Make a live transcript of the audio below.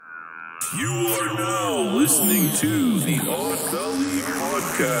You are now listening to the Odd Valley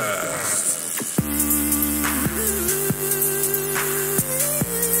Podcast.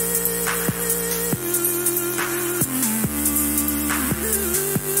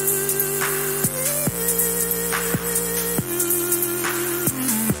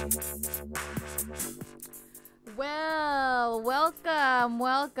 Well,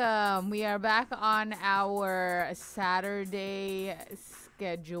 welcome. We are back on our Saturday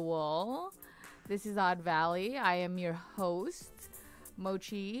schedule. This is Odd Valley. I am your host,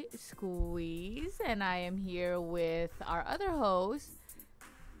 Mochi Squeeze, and I am here with our other host,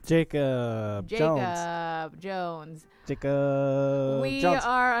 Jacob Jones. We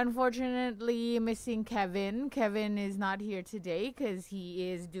are unfortunately missing Kevin. Kevin is not here today because he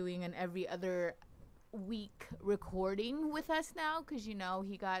is doing an every other week recording with us now because, you know,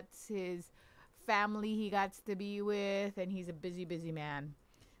 he got his family he got to be with, and he's a busy man.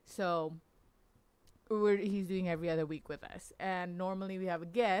 So he's doing every other week with us. And normally we have a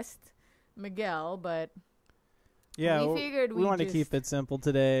guest, Miguel, but yeah, we figured we want to keep it simple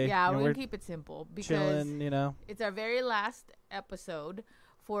today. Yeah, we're going to keep it simple because chilling, it's our very last episode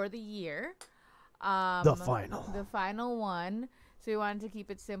for the year. The final one. So we wanted to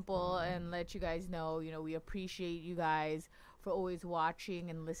keep it simple and let you guys know, we appreciate you guys for always watching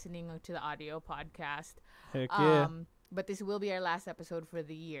and listening to the audio podcast. Heck yeah. But this will be our last episode for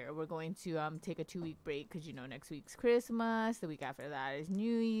the year. We're going to take a 2-week break because, next week's Christmas. The week after that is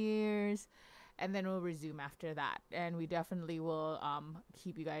New Year's. And then we'll resume after that. And we definitely will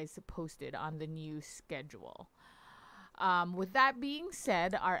keep you guys posted on the new schedule. With that being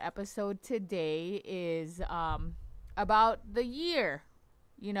said, our episode today is about the year.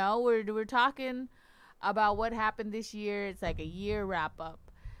 We're talking about what happened this year. It's like a year wrap up.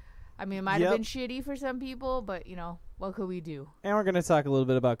 I mean, it might have been shitty for some people, but what could we do? And we're gonna talk a little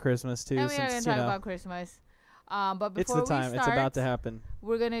bit about Christmas too. And we are gonna talk about Christmas. But before it's the time. It's about to happen.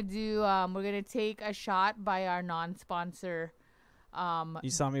 We're gonna take a shot by our non-sponsor. You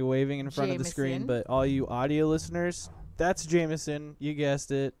saw me waving in front of the screen, but all you audio listeners, that's Jameson. You guessed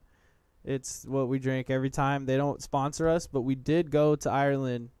it. It's what we drink every time. They don't sponsor us, but we did go to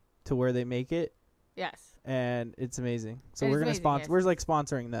Ireland to where they make it. Yes. And it's amazing. So we're going to sponsor. Yes. We're like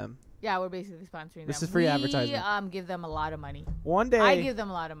sponsoring them. Yeah, we're basically sponsoring them. This is free advertisement. We give them a lot of money. One day. I give them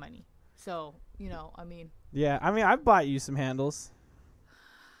a lot of money. So, Yeah, I bought you some handles.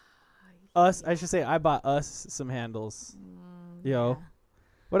 I should say I bought us some handles. Yeah.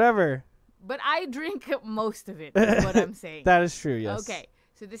 Whatever. But I drink most of it, is what I'm saying. That is true, yes. Okay.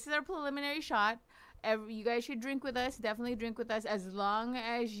 So this is our preliminary shot. You guys should drink with us. Definitely drink with us as long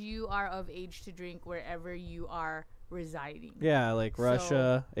as you are of age to drink wherever you are residing. Yeah, like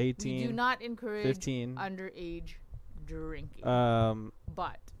Russia, 18. We do not encourage 15. underage drinking.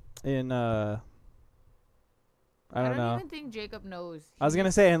 But in I don't know. I don't even think Jacob knows. I was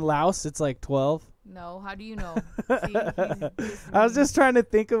gonna say in Laos it's like 12. No, how do you know? See, I was just trying to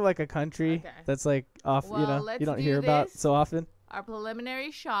think of like a country that's like off. Well, you don't hear about so often. Our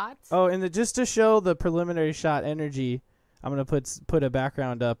preliminary shots. Oh, and just to show the preliminary shot energy, I'm gonna put a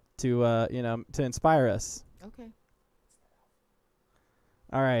background up to to inspire us. Okay.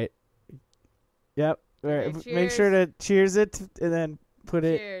 All right. Yep. Okay, make sure to cheers it and then put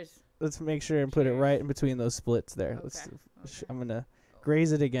it. Cheers. Let's make sure and put it right in between those splits there. Okay. I'm gonna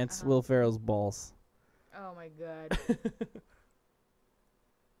graze it against Will Ferrell's balls. Oh my god.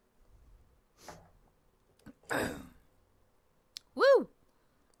 Woo!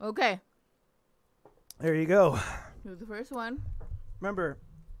 Okay. There you go. Here's the first one. Remember.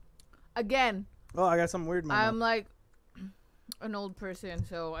 Again. Oh, I got something weird in my I'm mouth. like an old person,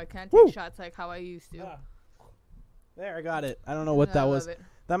 so I can't take shots like how I used to. There, I got it. I don't know what that was. It.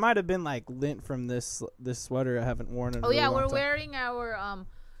 That might have been like lint from this sweater I haven't worn in a really long we're time. wearing our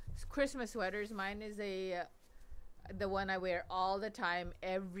Christmas sweaters. Mine is the one I wear all the time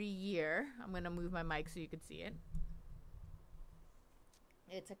every year. I'm going to move my mic so you can see it.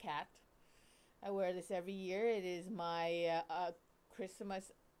 It's a cat. I wear this every year. It is my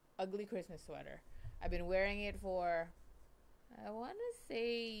ugly Christmas sweater. I've been wearing it for, I want to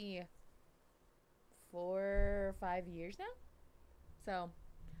say 4 or 5 years now. So,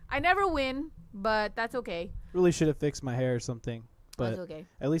 I never win, but that's okay. Really should have fixed my hair or something. But that's okay.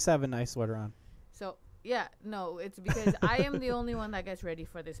 At least I have a nice sweater on. So, yeah, no, it's because I am the only one that gets ready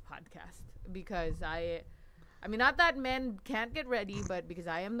for this podcast. Because I mean, not that men can't get ready, but because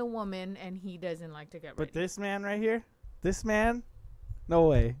I am the woman and he doesn't like to get ready. But this man right here, no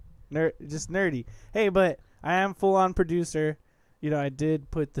way. Just nerdy. Hey, but I am full-on producer. I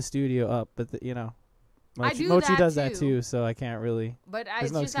did put the studio up, but, I do Mochi that does too. that too, so I can't really. But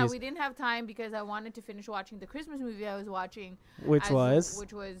it's just that we didn't have time because I wanted to finish watching the Christmas movie I was watching. Which was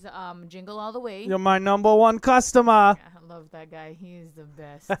Jingle All the Way. You're my number one customer. Yeah, I love that guy. He is the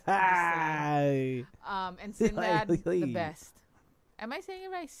best. And Sinbad, the best. Am I saying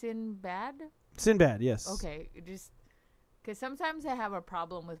it right? Sinbad? Sinbad, yes. Okay, just because sometimes I have a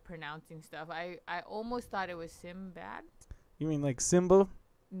problem with pronouncing stuff. I almost thought it was Sinbad. You mean like Simba?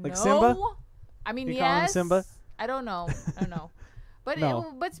 Like no. Simba? I mean, you yes. call him Simba? I don't know. But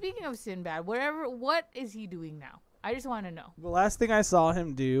but speaking of Sinbad, what is he doing now? I just want to know. The last thing I saw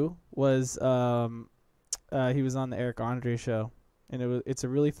him do was he was on the Eric Andre show, and it's a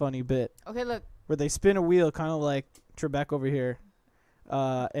really funny bit. Okay, look. Where they spin a wheel, kind of like Trebek over here,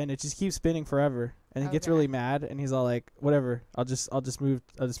 and it just keeps spinning forever, and he gets really mad, and he's all like, "Whatever, I'll just move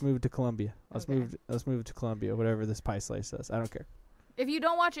to Colombia. Let's move to Colombia. Whatever this pie slice says, I don't care." If you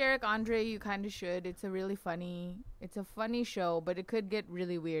don't watch Eric Andre, you kind of should. It's a funny show, but it could get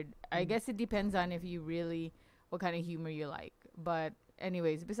really weird. I guess it depends on what kind of humor you like. But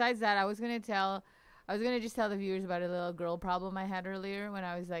anyways, besides that, I was gonna just tell the viewers about a little girl problem I had earlier when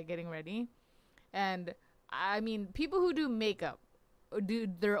I was like getting ready. And I mean, people who do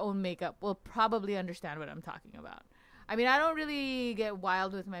their own makeup will probably understand what I'm talking about. I mean, I don't really get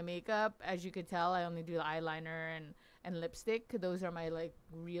wild with my makeup. As you could tell, I only do the eyeliner and lipstick. Those are my like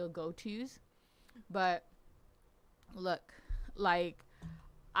real go-tos. But look, like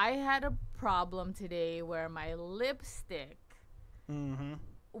I had a problem today where my lipstick,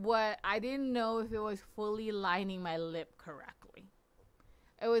 what I didn't know if it was fully lining my lip correctly.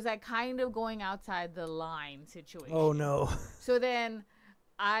 It was like kind of going outside the line situation. Oh no. So then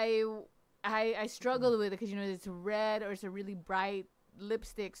I struggled with it because it's red or it's a really bright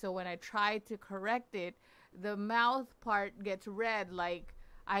lipstick. So when I tried to correct it, the mouth part gets red like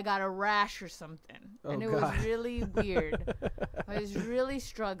I got a rash or something. And it was really weird. I was really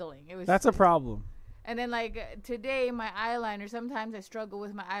struggling. That's a problem. And then like today my eyeliner, sometimes I struggle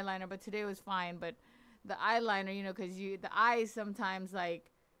with my eyeliner, but today was fine. But the eyeliner, because the eyes sometimes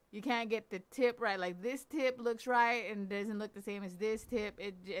like you can't get the tip right. Like this tip looks right and doesn't look the same as this tip.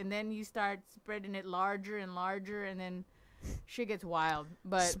 And then you start spreading it larger and larger, and then shit gets wild.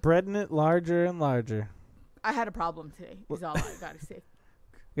 But spreading it larger and larger. I had a problem today. Is all I gotta say.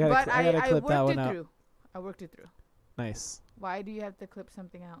 I worked it through. Nice. Why do you have to clip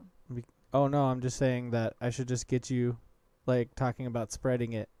something out? Oh no, I'm just saying that I should just get you, like talking about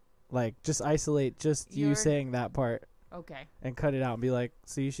spreading it, like just isolate just you saying that part. Okay. And cut it out and be like,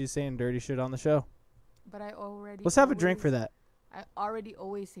 see, she's saying dirty shit on the show. But I already. Let's have a drink for that. I already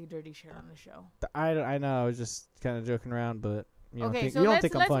always say dirty shit on the show. I know. I was just kind of joking around, but you don't think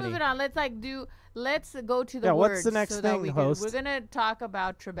I'm funny. Let's move it on. Let's go to the words. What's the next thing, host? We're gonna talk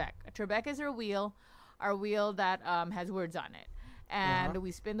about Trebek. Trebek is our wheel that has words on it, and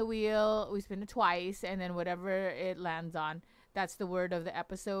we spin the wheel. We spin it twice, and then whatever it lands on, that's the word of the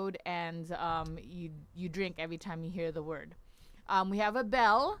episode, and you drink every time you hear the word. We have a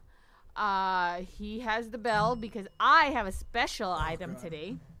bell. He has the bell because I have a special item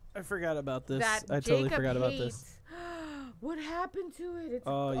today. I forgot about this. I totally forgot about this. What happened to it?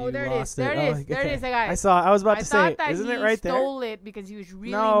 There it is. There it is. There it is. I got it. I saw. I was about to say, isn't it right there? I stole it because he was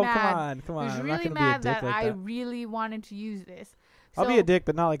really mad. No, come on. He was I'm really not mad be a dick that like I that. really wanted to use this. I'll be a dick,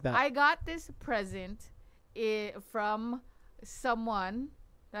 but not like that. I got this present from someone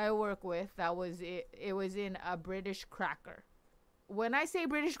that I work with. It was in a British cracker. When I say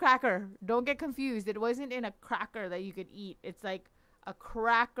British cracker, don't get confused. It wasn't in a cracker that you could eat. It's like a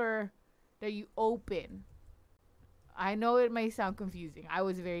cracker that you open. I know it may sound confusing. I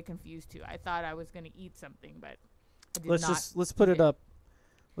was very confused too. I thought I was going to eat something, but I did not. Let's put it up.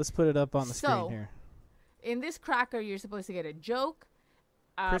 Let's put it up on the screen here. In this cracker, you're supposed to get a joke,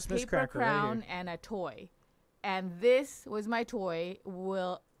 a Christmas paper cracker crown, right and a toy. And this was my toy,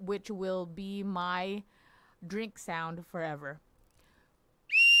 which will be my drink sound forever.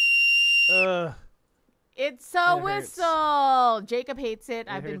 It's a whistle. Jacob hates it.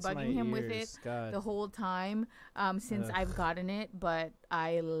 I've been bugging him with it the whole time since I've gotten it, but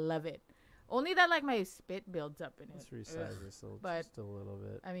I love it. Only that like my spit builds up in it. Let's resize this just a little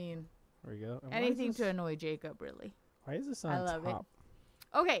bit. I mean, there we go. And anything to annoy Jacob, really. Why is this on I love top?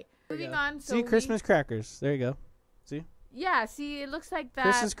 It. Okay, moving on. So see, Christmas crackers. There you go. See? Yeah, see, it looks like that.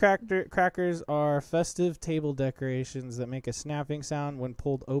 Christmas crackers are festive table decorations that make a snapping sound when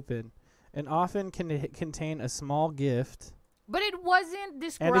pulled open, and often can contain a small gift. But it wasn't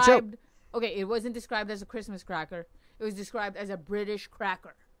described. Okay, it wasn't described as a Christmas cracker. It was described as a British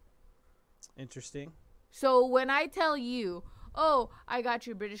cracker. Interesting. So when I tell you, "Oh, I got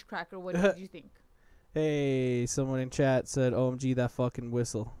you a British cracker," what did you think? Hey, someone in chat said, "OMG, that fucking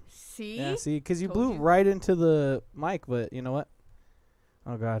whistle." See? Yeah, see, because you Told blew you. right into the mic, but you know what?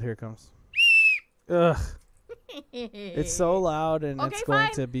 Oh God, here it comes. Ugh, it's so loud and Okay, it's going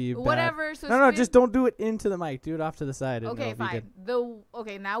fine. to be bad. Whatever. So No, just don't do it into the mic. Do it off to the side. And Okay, it'll be fine.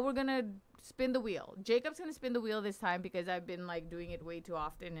 Okay, now we're gonna spin the wheel. Jacob's gonna spin the wheel this time because I've been like doing it way too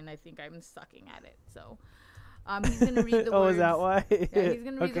often, and I think I'm sucking at it. So, he's gonna read the Oh, words. is that why? Yeah, he's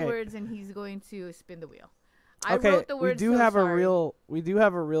gonna read the Okay. words, and he's going to spin the wheel. I Okay, wrote the words. we do so have sorry. we do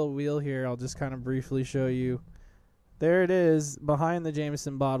have a real wheel here. I'll just kind of briefly show you. There it is behind the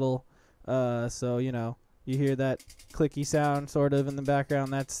Jameson bottle. So you know, you hear that clicky sound sort of in the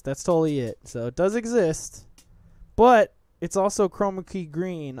background. That's totally it. So it does exist, but it's also chroma key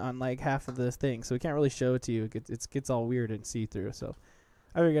green on like half of this thing, so we can't really show it to you. It gets all weird and see through. So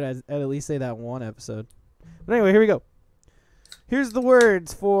I figured I'd at least say that one episode. But anyway, here we go. Here's the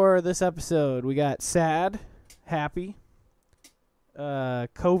words for this episode. We got sad, happy,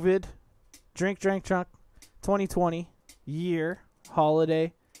 COVID, drink, 2020, year,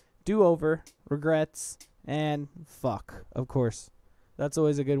 holiday, do-over, regrets, and fuck, of course. That's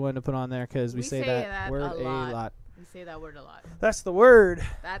always a good one to put on there because we say that word a lot. We say that word a lot. That's the word.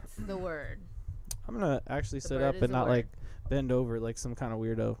 That's the word. I'm going to actually The sit bird up is and a not word. like bend over like some kind of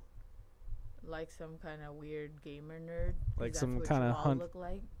weirdo. Like some kind of weird gamer nerd. Like That's some what kinda you all hun- look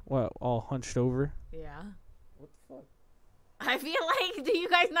like. What, all hunched over? Yeah. What the fuck? I feel like, do you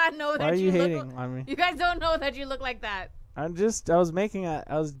guys not know Why that are you look? hating on me? You guys don't know that you look like that. I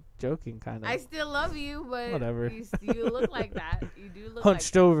was joking kind of. I still love you, but Whatever. You look like that. You do look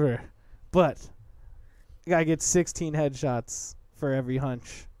Hunched like over. But you gotta get 16 headshots for every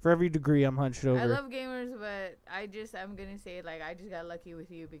hunch. For every degree I'm hunched over. I love gamers, but I'm gonna say like I just got lucky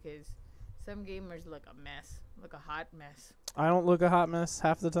with you because some gamers look a mess, look a hot mess. I don't look a hot mess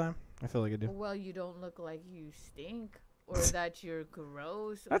half the time. I feel like I do. Well, you don't look like you stink or that you're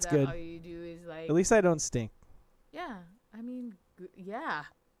gross. That's or that good. All you do is like. At least I don't stink. Yeah, I mean, yeah.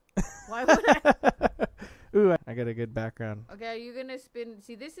 Why would I? Ooh, I got a good background. Okay, are you gonna spin?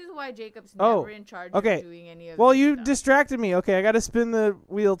 See, this is why Jacob's Oh, never in charge okay. of doing any of Well, this you stuff. distracted me. Okay, I gotta spin the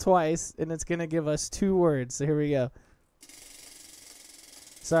wheel twice, and it's gonna give us 2 words. So here we go.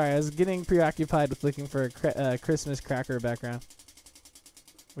 Sorry, I was getting preoccupied with looking for a Christmas cracker background,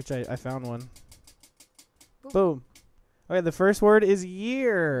 which I found one. Boop. Boom. Okay, the first word is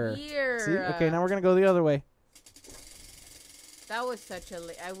year. Year. See? Okay, now we're gonna go the other way. That was such a.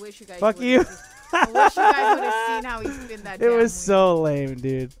 I wish you guys. Fuck would've you. just- I wish you guys would have seen how he spin that. It damn was wheel. so lame,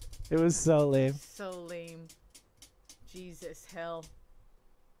 dude. It was so lame. So lame. Jesus hell.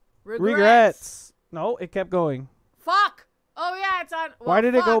 Regrets. No, it kept going. Fuck. Oh yeah, it's on. Well, Why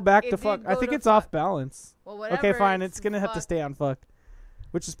did it go fuck. back to did fuck? I go think to it's fuck. off balance. Well, whatever. Okay, fine. It's gonna have to fuck. stay on fuck,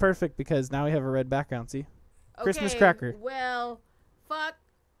 which is perfect because now we have a red background. See? Christmas Okay, cracker. Well, fuck.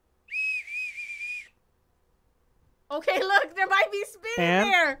 Okay, look, there might be spin And?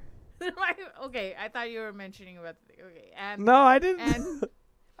 in there. Okay, I thought you were mentioning about the thing. Okay, and No, I didn't. and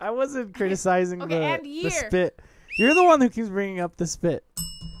I wasn't criticizing Okay, and the year. spit. You're the one who keeps bringing up the spit.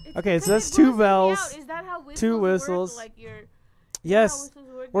 it's Okay, so because that's it 2 grosses me bells, out. Is that how whistles 2 work? whistles. Like you're, Yes. how whistles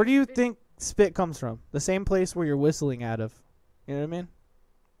work? Where do You're you spit- think spit comes from? The same place where you're whistling out of. You know what I mean?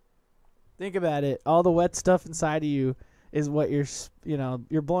 Think about it. All the wet stuff inside of you is what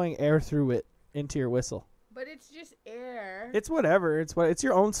you're blowing air through it into your whistle. But it's just air. It's whatever. It's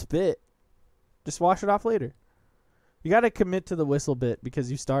your own spit. Just wash it off later. You got to commit to the whistle bit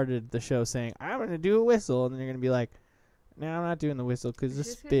because you started the show saying, I'm going to do a whistle. And then you're going to be like, no, I'm not doing the whistle because it's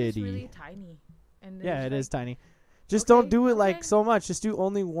just 'cause it's spitty. really tiny. And Yeah, there's it is like- tiny. Just Okay, don't do it like okay. so much. Just do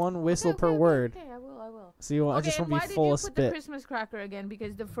only one whistle per okay, word. Okay, I will. So you want, I Okay, just and want why to be did full you of put the spit. Christmas cracker again?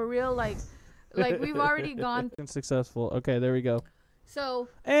 Because the for real, like we've already gone. Successful. Okay, there we go. So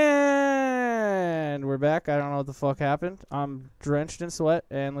And we're back. I don't know what the fuck happened. I'm drenched in sweat,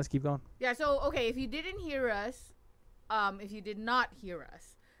 and let's keep going. yeah, so okay, if you didn't hear us, if you did not hear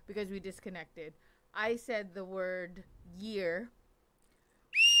us because we disconnected, I said the word year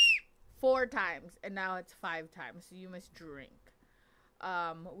 4 times, and now it's 5 times. So you must drink.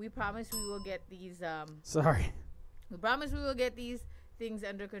 We promise we will get these. Sorry. We promise we will get these things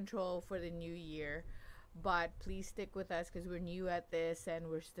under control for the new year, but please stick with us because we're new at this and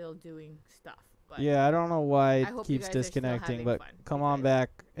we're still doing stuff. But Yeah, I don't know why I it hope you keeps guys are still disconnecting, having but fun come on because-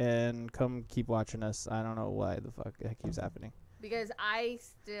 back and come keep watching us. I don't know why the fuck it keeps happening. because I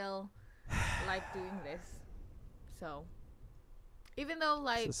still like doing this. So even though It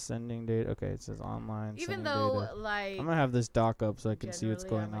like says sending data. Okay, it says online. even sending though data. like I'm gonna have this dock up so I can see what's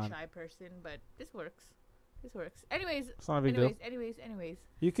generally going I'm on. a shy person, but this works. This works. Anyways. It's not a big deal. Anyways.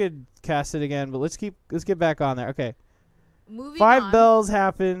 You could cast it again, but let's get back on there. Okay. Moving 5 on. bells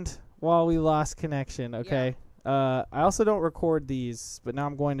happened while we lost connection. Okay. I also don't record these, but now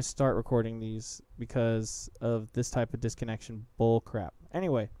I'm going to start recording these because of this type of disconnection bull crap.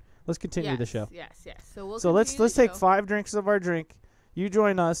 Anyway, let's continue the show. Yes. So let's take 5 drinks of our drink. You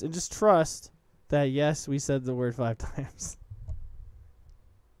join us and just trust that yes, we said the word 5 times.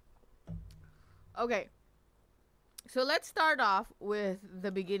 Okay. So let's start off with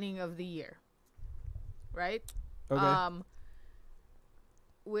the beginning of the year. Right? Okay.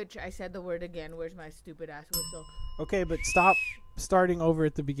 Which I said the word again. Where's my stupid ass whistle? Okay, but stop starting over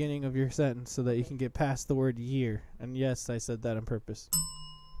at the beginning of your sentence so that you can get past the word year. And yes, I said that on purpose.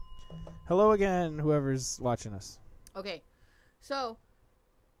 Hello again, whoever's watching us. Okay. So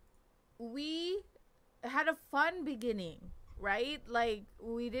we had a fun beginning, right? Like,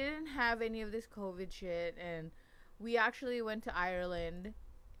 we didn't have any of this COVID shit, and we actually went to Ireland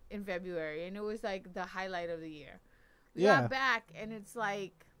in February, and it was like the highlight of the year. We got back, and it's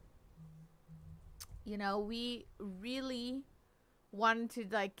like, you know, we really wanted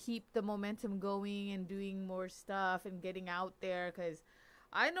to like keep the momentum going and doing more stuff and getting out there, because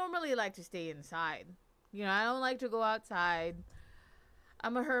I normally like to stay inside. You know, I don't like to go outside.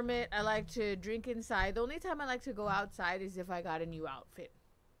 I'm a hermit. I like to drink inside. The only time I like to go outside is if I got a new outfit.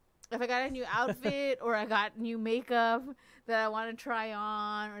 If I got a new outfit or I got new makeup that I want to try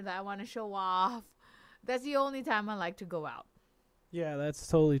on or that I want to show off, that's the only time I like to go out. Yeah, that's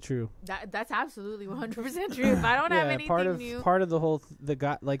totally true. That's absolutely 100% true. If I don't have anything new. Part of the whole the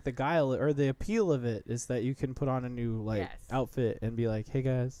guile or the appeal of it is that you can put on a new outfit and be like, "Hey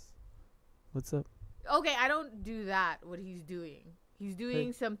guys, what's up?" Okay, I don't do that. What he's doing. He's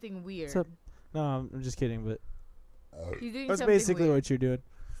doing something weird. What's up? No, I'm just kidding, but he's doing that's something basically weird. what you're doing.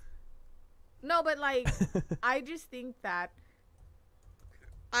 No, but like I just think that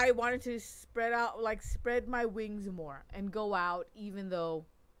I wanted to spread my wings more and go out even though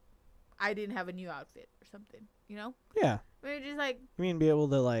I didn't have a new outfit or something, you know? Yeah. Maybe just like... You mean be able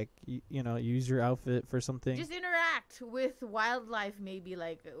to like, you know, use your outfit for something? Just interact with wildlife maybe.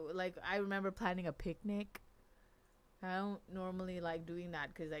 Like I remember planning a picnic. I don't normally like doing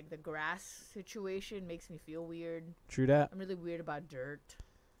that because like the grass situation makes me feel weird. True that. I'm really weird about dirt.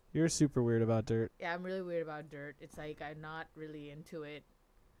 You're super weird about dirt. Yeah, I'm really weird about dirt. It's like I'm not really into it.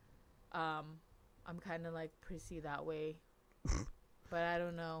 I'm kind of like prissy that way, but I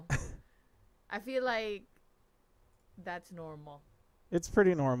don't know. I feel like that's normal. It's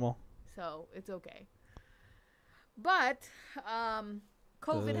pretty normal. So it's okay. But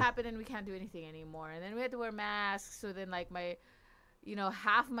COVID happened and we can't do anything anymore. And then we had to wear masks. So then like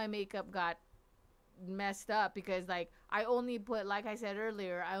half my makeup got messed up because like I only put, like I said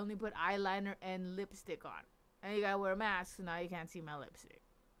earlier, I only put eyeliner and lipstick on. And you gotta wear a mask, so now you can't see my lipstick.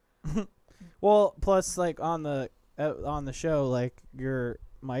 Well, plus like on the show, like your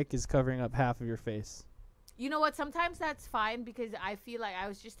mic is covering up half of your face. You know what? Sometimes that's fine because I feel like I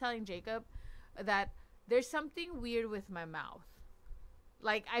was just telling Jacob that there's something weird with my mouth.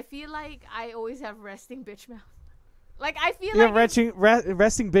 Like I feel like I always have resting bitch mouth. Like I feel like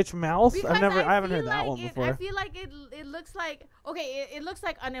resting bitch mouth. I haven't heard that one before. I feel like it looks like it looks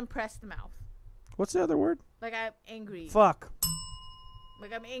like unimpressed mouth. What's the other word? Like I'm angry. Fuck.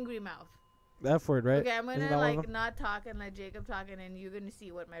 Like I'm angry mouth. The F word, right? Okay, I'm gonna like not talk and let Jacob talk, and then you're gonna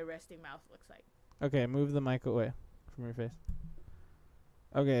see what my resting mouth looks like. Okay, move the mic away from your face.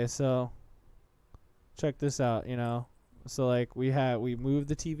 Okay, so check this out. You know, so like we moved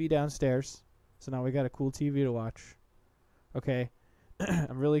the TV downstairs, so now we got a cool TV to watch. Okay,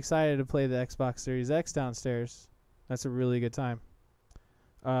 I'm really excited to play the Xbox Series X downstairs. That's a really good time.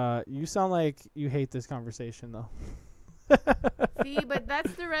 You sound like you hate this conversation though. See, but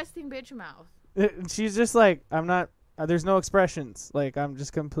that's the resting bitch mouth. She's just like, I'm not. There's no expressions. Like I'm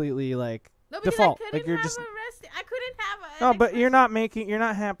just completely like default. I couldn't have a. No, but you're not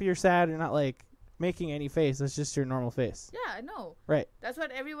happy or sad. You're not like making any face. That's just your normal face. Yeah, I know. Right. That's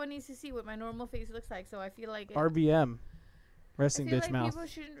what everyone needs to see what my normal face looks like. So I feel like RBM, resting bitch like mouth. People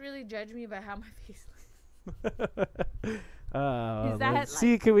shouldn't really judge me by how my face looks.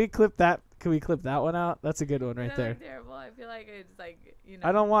 See, can we clip that? Can we clip that one out? That's a good one right there. Like terrible. I feel like it's like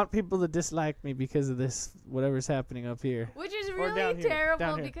I don't want people to dislike me because of this whatever's happening up here. Which is really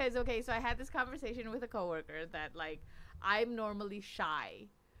terrible because so I had this conversation with a coworker that like I'm normally shy.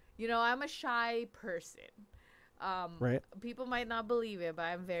 You know, I'm a shy person. Right. People might not believe it, but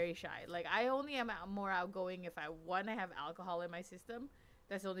I'm very shy. Like I only am more outgoing if I have alcohol in my system.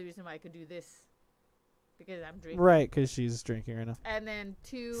 That's the only reason why I could do this. Because I'm drinking. Right, because she's drinking right now. And then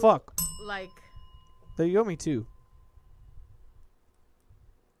 2, fuck. Like, There you go, me too.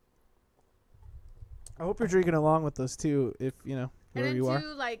 I hope you're drinking along with us too, if you know wherever you are. And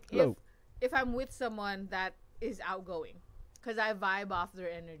then too, like if I'm with someone that is outgoing, because I vibe off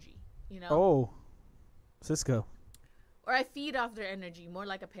their energy, you know. Oh, Cisco. Or I feed off their energy, more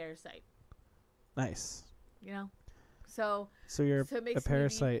like a parasite. Nice. You know, so you're it a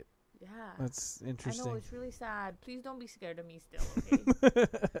parasite. Yeah. That's interesting. I know, it's really sad. Please don't be scared of me still, okay?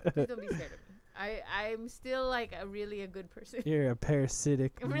 Please don't be scared of me. I'm still like a good person. You're a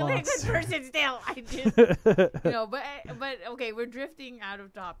parasitic I'm really monster. a good person still. I just but okay, we're drifting out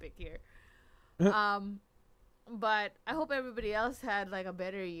of topic here. But I hope everybody else had like a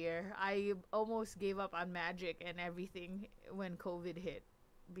better year. I almost gave up on magic and everything when COVID hit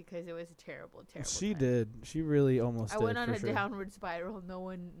because it was a terrible She time. did. She really almost I did. went on a sure. downward spiral. No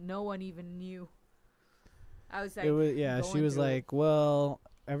one even knew. I was like, she was like, well,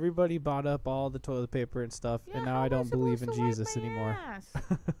 everybody bought up all the toilet paper and stuff, and now I don't believe in Jesus anymore.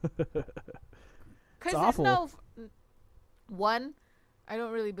 It's awful. One, I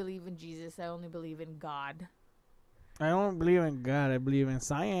don't really believe in Jesus. I only believe in God. I don't believe in God. I believe in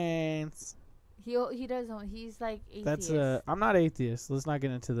science. He doesn't. He's like atheist. I'm not atheist. Let's not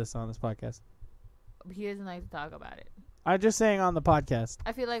get into this on this podcast. He doesn't like to talk about it. I'm just saying on the podcast.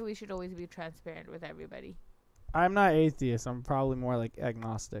 I feel like we should always be transparent with everybody. I'm not atheist. I'm probably more like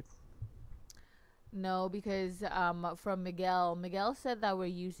agnostic. No, because from Miguel said that we're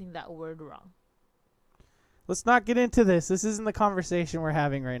using that word wrong. Let's not get into this. This isn't the conversation we're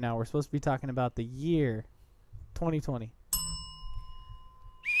having right now. We're supposed to be talking about the year 2020.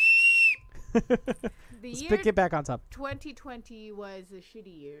 Let's get back on top. 2020 was a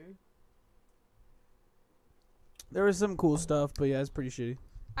shitty year. There was some cool stuff, but yeah, it's pretty shitty.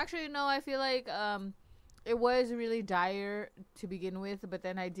 Actually, no, I feel like it was really dire to begin with, but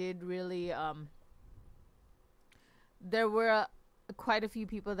then I did really there were quite a few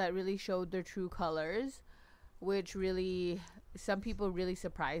people that really showed their true colors, which really, some people really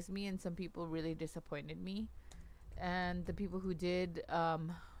surprised me and some people really disappointed me. And the people who did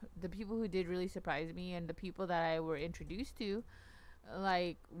really surprise me, and the people that I were introduced to,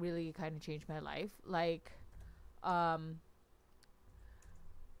 like, really kind of changed my life. Like, I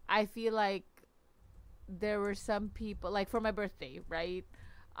feel like there were some people, like for my birthday, right?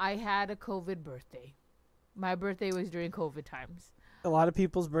 I had a COVID birthday. My birthday was during COVID times. A lot of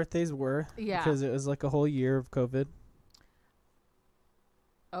people's birthdays were. Yeah. Because it was like a whole year of COVID.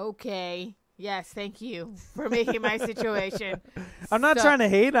 Okay. Yes, thank you for making my situation. I'm not trying to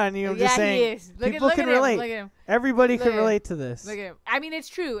hate on you. I'm just saying he is. People can relate. Look at him. Everybody can relate to this. Look at him. I mean, it's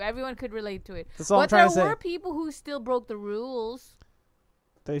true. Everyone could relate to it. That's all I'm trying to say. But there were people who still broke the rules.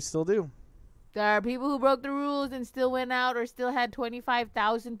 They still do. There are people who broke the rules and still went out or still had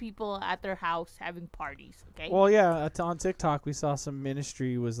 25,000 people at their house having parties. Okay. Well, yeah. On TikTok, we saw some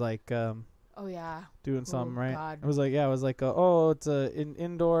ministry was like, oh yeah, doing something, right? God. It was like, yeah, it was like, it's a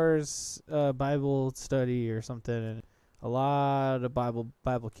indoors Bible study or something, and a lot of Bible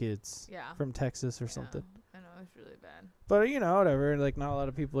kids, from Texas or something. I know, it's really bad. But whatever. Like, not a lot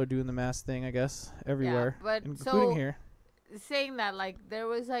of people are doing the mask thing, I guess, everywhere, but including here. Saying that, like, there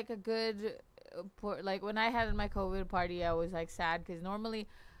was like a good. Like when I had my COVID party, I was like sad because normally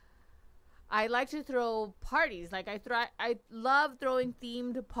I like to throw parties. Like I love throwing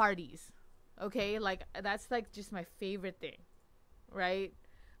themed parties. Okay, like that's like just my favorite thing, right?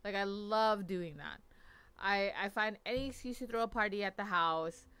 Like I love doing that. I find any excuse to throw a party at the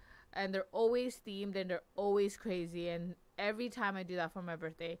house, and they're always themed and they're always crazy. And every time I do that for my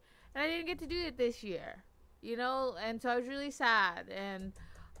birthday, and I didn't get to do it this year, and so I was really sad. And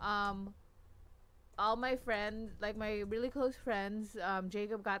all my friends, like my really close friends,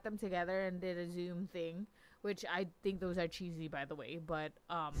 Jacob got them together and did a Zoom thing, which I think those are cheesy, by the way, but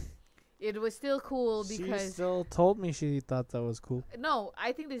it was still cool because she still told me she thought that was cool. No,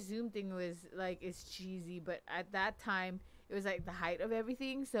 I think the Zoom thing was like, it's cheesy, but at that time it was like the height of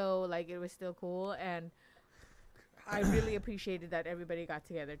everything, so like it was still cool. And I really appreciated that everybody got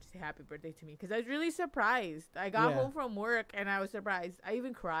together to say happy birthday to me because I was really surprised. I got home from work and I was surprised. I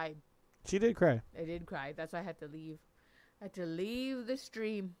even cried. She did cry. I did cry. That's why I had to leave. I had to leave the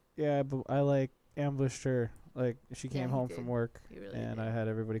stream. Yeah, but I like ambushed her. Like she came home from work, really and did. I had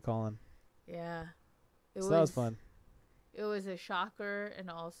everybody calling. Yeah, so that was fun. It was a shocker and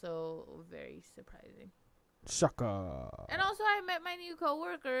also very surprising. Shocker. And also, I met my new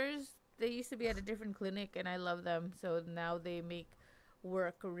coworkers. They used to be at a different clinic, and I love them. So now they make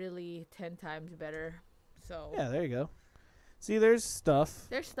work really 10 times better. So yeah, there you go. See, there's stuff.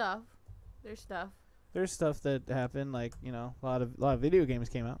 There's stuff that happened. Like a lot of video games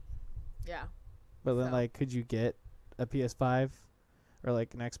came out. Yeah. But then, like, could you get a PS5 or,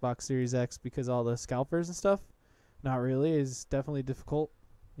 like, an Xbox Series X because all the scalpers and stuff? Not really. It's definitely difficult,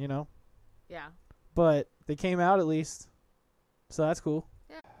 you know? Yeah. But they came out at least. So that's cool.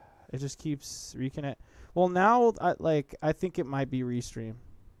 Yeah. It just keeps reconnect. Well, now, I think it might be Restream.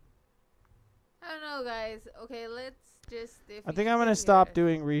 I don't know, guys. Okay, let's just... I think I'm going to stop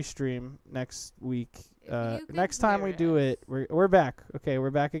doing Restream next week. Next time we do it, we're back. Okay,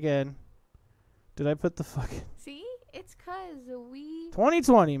 we're back again. Did I put the fucking... See? It's because we...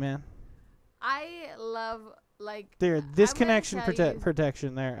 2020, man. I love, like... There, disconnection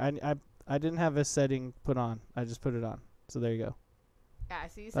protection there. I didn't have a setting put on. I just put it on. So there you go. Yeah,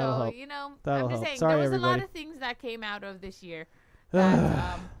 see? That'll So, help. you know, That'll I'm just help. saying, Sorry, there was everybody. a lot of things that came out of this year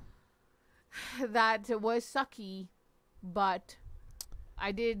that, that was sucky, but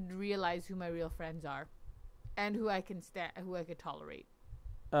I did realize who my real friends are and who I can who I could tolerate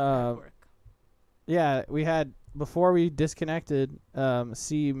at work. Yeah, we had, before we disconnected,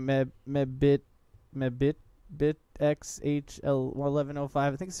 C Mebit XHL1105.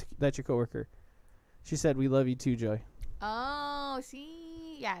 I think that's your coworker. She said, "We love you too, Joy." Oh,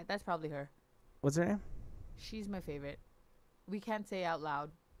 see? Yeah, that's probably her. What's her name? She's my favorite. We can't say out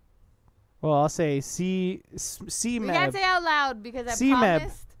loud. Well, I'll say C We Meb. can't say out loud because I C-Meb.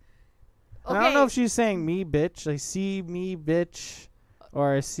 promised. Okay. I don't know if she's saying me bitch, like see me bitch,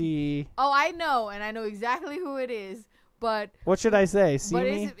 or see. Oh, I know, and I know exactly who it is. But what should I say? See but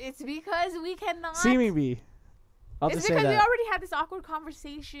me. it's because we cannot. See me be. I'll it's just say because we that. already had this awkward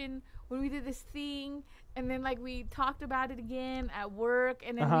conversation when we did this thing, and then like we talked about it again at work,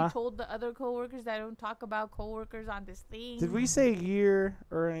 and then we told the other coworkers that I don't talk about coworkers on this thing. Did we say year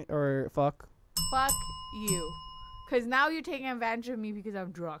or fuck? Fuck you, because now you're taking advantage of me because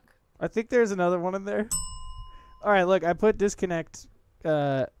I'm drunk. I think there's another one in there. All right, look, I put disconnect,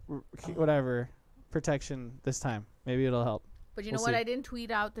 whatever, protection this time. Maybe it'll help. But you know what? I didn't tweet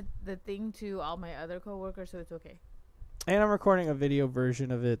out the thing to all my other coworkers, so it's okay. And I'm recording a video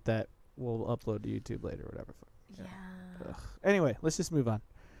version of it that we'll upload to YouTube later, whatever. Yeah. Anyway, let's just move on.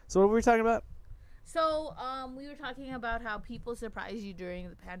 So what were we talking about? So we were talking about how people surprise you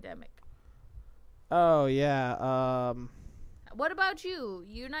during the pandemic. Oh yeah. What about you?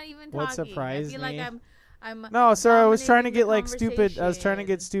 You're not even talking. What surprised I feel me? like I'm No, sir. I was trying to get dominating like the stupid. I was trying to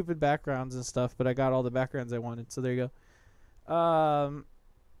get conversation. stupid backgrounds and stuff, but I got all the backgrounds I wanted. So there you go.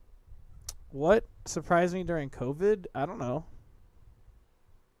 What surprised me during COVID? I don't know.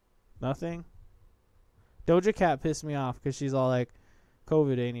 Nothing. Doja Cat pissed me off because she's all like,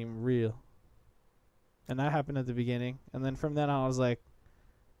 "COVID ain't even real," and that happened at the beginning. And then from then on, I was like,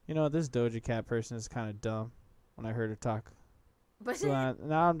 you know, this Doja Cat person is kind of dumb. When I heard her talk, But so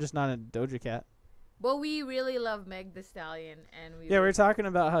now I'm just not a Doja Cat. But we really love Meg Thee Stallion, and we We're talking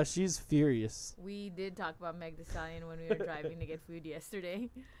about how she's furious. We did talk about Meg Thee Stallion when we were driving to get food yesterday,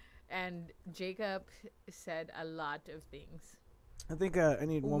 and Jacob said a lot of things. I think I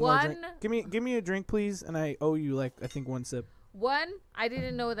need one more drink. Give me a drink, please, and I owe you I think one sip. One, I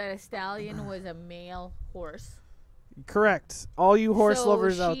didn't know that a stallion was a male horse. Correct. All you horse So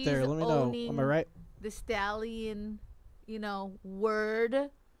lovers out she's there, let me know. Am I right? The stallion, word.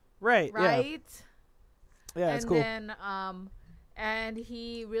 Right. Right. Yeah, it's cool. And then, and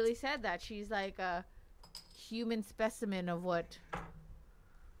he really said that she's like a human specimen of what.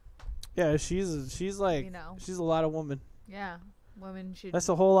 Yeah, she's like she's a lot of woman. Yeah, women should. That's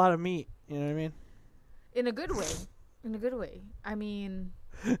a whole lot of meat. You know what I mean? In a good way. In a good way. I mean.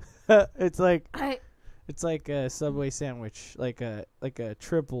 It's like a Subway sandwich, like a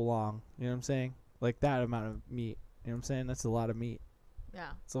triple long. You know what I'm saying? Like that amount of meat. You know what I'm saying? That's a lot of meat. Yeah.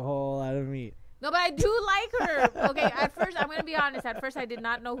 It's a whole lot of meat. No, but I do like her. Okay, at first, I'm gonna be honest. At first, I did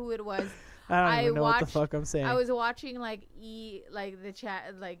not know who it was. I don't even know what the fuck I'm saying. I was watching the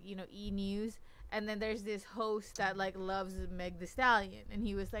chat, E News, and then there's this host that loves Meg Thee Stallion, and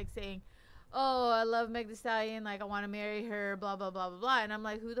he was saying, "Oh, I love Meg Thee Stallion. I want to marry her. Blah blah blah blah blah." And I'm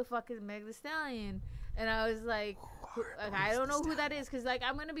like, "Who the fuck is Meg Thee Stallion?" And I was like, I don't know who that is, because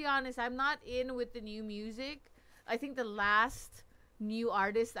I'm gonna be honest. I'm not in with the new music. I think the last new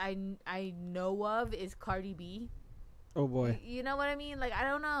artist I know of is Cardi B. Oh boy. You know what I mean? I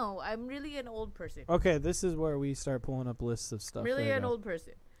don't know. I'm really an old person. Okay, this is where we start pulling up lists of stuff. Really an old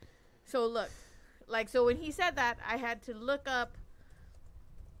person. So look, so when he said that, I had to look up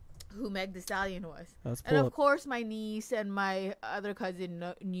who Meg Thee Stallion was. And of course my niece and my other cousin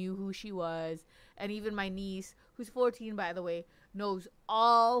knew who she was, and even my niece, who's 14 by the way, knows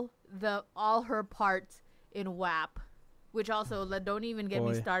all her parts in WAP. Which also, don't even get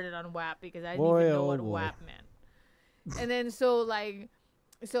me started on WAP, because I didn't even know what WAP meant. And then so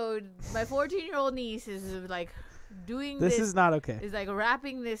So my 14-year-old niece is like doing This is not okay. Is like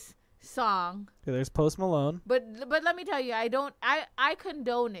rapping this song. Okay, there's Post Malone. But let me tell you, I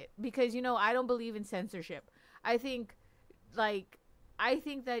condone it because I don't believe in censorship. I think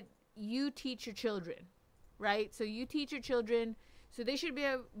that you teach your children, right? So you teach your children, so they should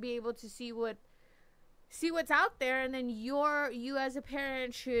be able to see what's out there, and then you as a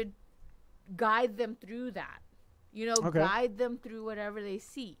parent should guide them through that. Okay. Guide them through whatever they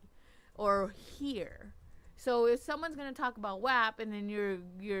see or hear. So if someone's going to talk about WAP and then your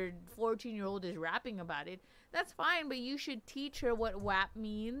 14-year-old is rapping about it, that's fine, but you should teach her what WAP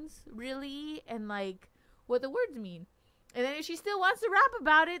means, really, and like what the words mean. And then if she still wants to rap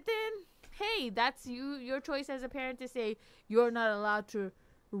about it, then hey, that's your choice as a parent to say you're not allowed to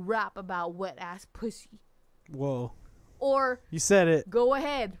rap about wet ass pussy. Whoa. Or you said it. Go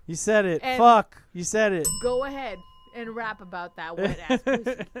ahead. You said it. Fuck. You said it. Go ahead and rap about that wet ass pussy. You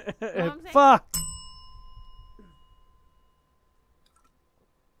know what I'm saying? Fuck.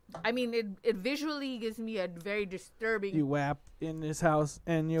 I mean, it visually gives me a very disturbing. You WAP in this house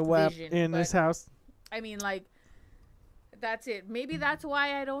and you WAP in this house. I mean, like, that's it. Maybe that's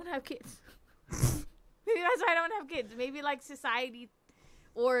why I don't have kids. Maybe that's why I don't have kids. Maybe like society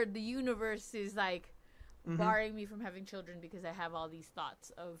or the universe is like barring me from having children because I have all these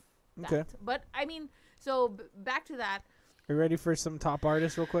thoughts of that. Okay. But I mean, so back to that. Are you ready for some top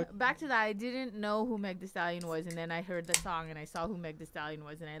artists real quick? Back to that. I didn't know who Meg Thee Stallion was, and then I heard the song and I saw who Meg Thee Stallion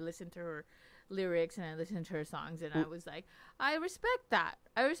was, and I listened to her lyrics and I listened to her songs, and I was like, I respect that.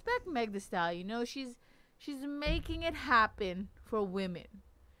 I respect Meg Thee Stallion. She's making it happen for women.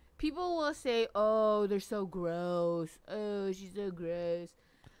 People will say, "Oh, they're so gross. Oh, she's so gross."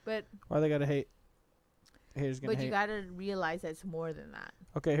 But why they gotta hate? Haters gonna hate. But you gotta realize that it's more than that.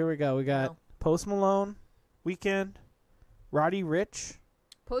 Okay, here we go. We got Post Malone, Weeknd, Roddy Ricch.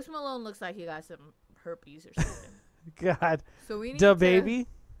 Post Malone looks like he got some herpes or something. God. So we need Da Baby.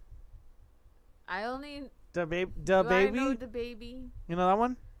 I only. Da Baby. I know the baby. You know that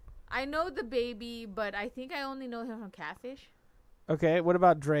one? I know the baby, but I think I only know him from Catfish. Okay, what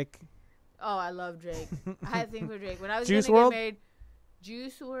about Drake? Oh, I love Drake. I had a thing for Drake. When I was Juice gonna WRLD? get married,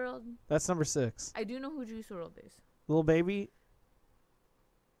 Juice WRLD. That's number 6. I do know who Juice WRLD is. Lil Baby.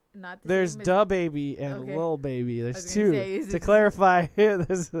 Not the There's same Da Baby and Lil Baby. There's 2. Say, to clarify,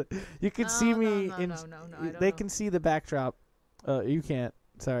 you can see me no, in. No, they can see the backdrop. You can't.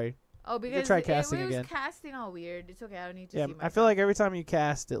 Sorry. Oh, because try casting it was again. casting all weird. It's okay. I don't need to see myself. I feel like every time you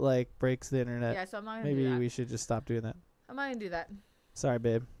cast, it like breaks the internet. Yeah, so I'm not gonna do Maybe that. we should just stop doing that. I'm not gonna do that. Sorry,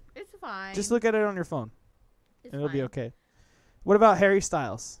 babe. It's fine. Just look at it on your phone. It's It'll fine. be okay. What about Harry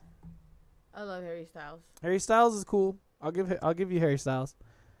Styles? I love Harry Styles. Harry Styles is cool. I'll give you Harry Styles.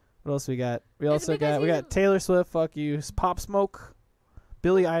 What else we got? We got Taylor Swift. Fuck you. Pop Smoke.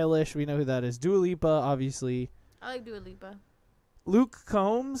 Billie Eilish. We know who that is. Dua Lipa, obviously. I like Dua Lipa. Luke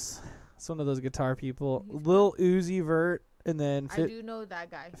Combs. It's one of those guitar people. Lil Uzi Vert, and then I do know that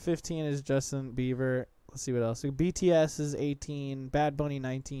guy. 15 is Justin Bieber. Let's see what else. So BTS is 18. Bad Bunny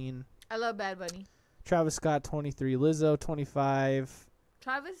 19. I love Bad Bunny. Travis Scott 23. Lizzo 25.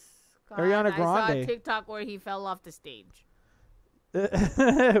 Travis Scott. Ariana Grande. I saw a TikTok where he fell off the stage.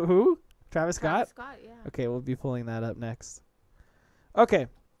 Who? Travis Scott? Travis Scott, yeah. Okay, we'll be pulling that up next. Okay,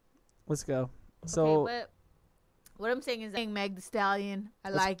 let's go. So, okay, but what I'm saying is Meg Thee Stallion.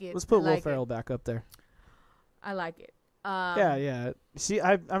 I like it. Let's put Will like Ferrell back up there. I like it. Yeah.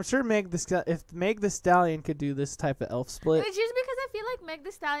 I'm sure if Meg Thee Stallion could do this type of elf split. It's just because I feel like Meg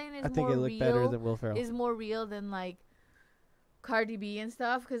Thee Stallion is I think it looked better than Will Ferrell. Is more real than like Cardi B and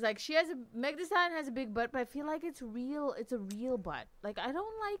stuff, because like Meg Thee Stallion has a big butt, but I feel like it's real. It's a real butt. Like I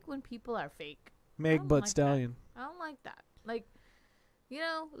don't like when people are fake. Meg Butt Stallion. I don't like that. Like,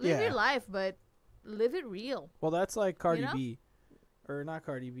 live your life, but live it real. Well, that's like Cardi B, or not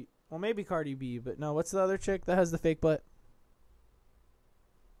Cardi B. Well, maybe Cardi B, but no. What's the other chick that has the fake butt?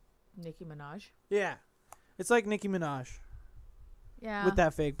 Nicki Minaj. Yeah, it's like Nicki Minaj. Yeah. With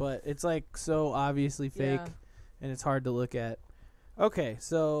that fake butt, it's like so obviously fake, and it's hard to look at. Okay,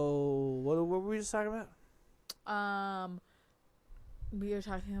 so what were we just talking about? We were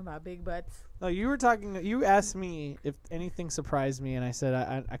talking about big butts. No, you asked me if anything surprised me, and I said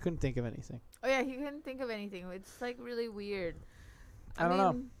I couldn't think of anything. Oh yeah, he couldn't think of anything. It's like really weird. I don't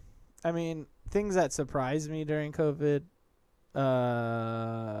know. I mean, things that surprised me during COVID.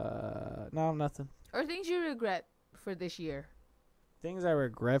 No, nothing. Or things you regret for this year. Things I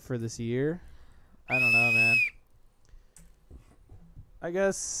regret for this year. I don't know, man. I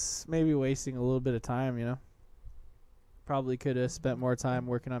guess maybe wasting a little bit of time, Probably could have spent more time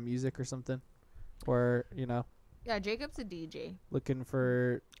working on music or something. Or, Yeah, Jacob's a DJ. Looking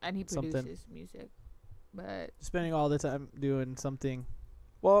for And he something. produces music. But spending all the time doing something.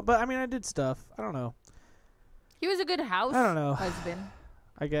 Well, but I mean, I did stuff. I don't know. he was a good house I don't know. husband.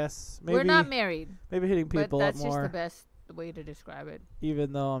 I guess maybe We're not married. maybe hitting people but up that's more. just the best way to describe it.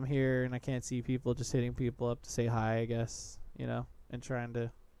 Even though I'm here and I can't see people, just hitting people up to say hi, I guess, and trying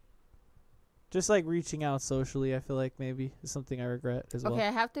to just like reaching out socially, I feel like maybe is something I regret as well. Okay,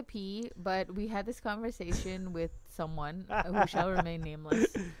 I have to pee, but we had this conversation with someone who shall remain nameless.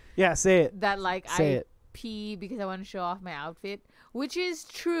 Yeah, say it. That like Say I it. pee because I want to show off my outfit, which is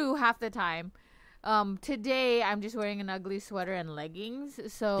true half the time. Today I'm just wearing an ugly sweater and leggings,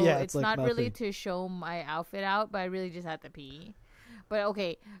 so Yeah, it's like not really nothing. to show my outfit out, but I really just had to pee. But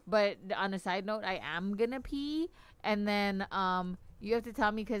okay, but on a side note, I am gonna pee, and then you have to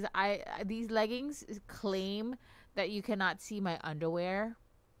tell me because these leggings claim that you cannot see my underwear,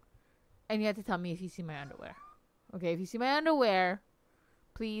 and you have to tell me if you see my underwear. Okay, if you see my underwear,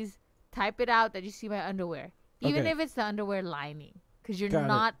 please type it out that you see my underwear, even Okay. if it's the underwear lining. Because you're Got it.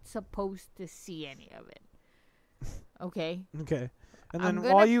 not supposed to see any of it. Okay? Okay. And I'm then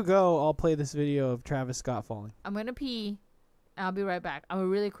gonna- while you go, I'll play this video of Travis Scott falling. I'm going to pee. And I'll be right back. I'm a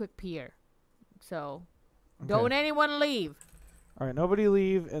really quick peer. So, Okay. don't anyone leave. All right, nobody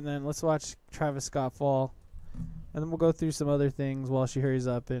leave, and then let's watch Travis Scott fall. And then we'll go through some other things while she hurries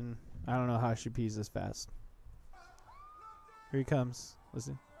up, and I don't know how she pees this fast. Here he comes.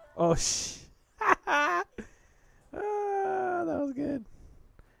 Listen. Oh, that was good.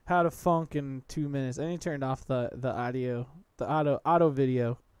 How to funk in 2 minutes. And he turned off the auto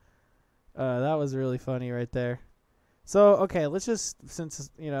video. That was really funny right there. So, okay, let's just, since,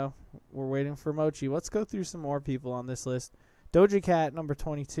 we're waiting for Mochi, let's go through some more people on this list. Doja Cat, number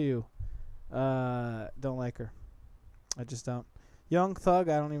 22. Don't like her. I just don't. Young Thug,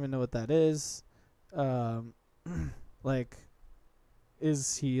 I don't even know what that is. Like,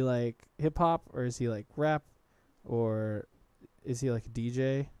 is he like hip hop, or is he like rap, or is he like a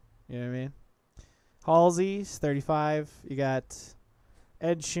DJ? You know what I mean? Halsey's 35. You got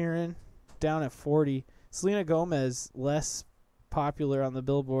Ed Sheeran down at 40. Selena Gomez less popular on the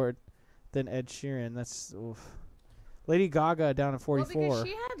Billboard than Ed Sheeran. That's oof. Lady Gaga down at 44. Well, because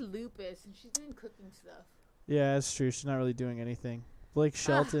she had lupus and she's doing cooking stuff. Yeah, that's true. She's not really doing anything. Blake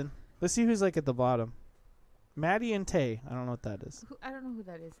Shelton. Let's see who's like at the bottom. Maddie and Tay. I don't know what that is. I don't know who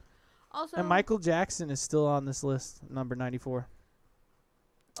that is. Also, And Michael Jackson is still on this list, number 94.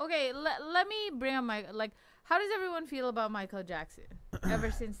 okay, let me bring up how does everyone feel about Michael Jackson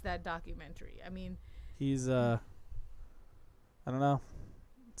ever since that documentary? I mean, He's I don't know.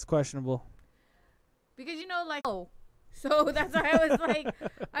 It's questionable. because so that's why I was like,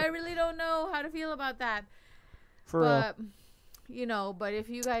 I really don't know how to feel about that. For real. But if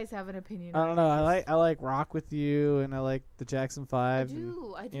you guys have an opinion, I don't know. I like Rock With You, and I like the Jackson 5. I do you know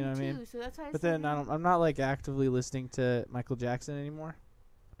what I too. mean? So that's why. But then I'm not like actively listening to Michael Jackson anymore.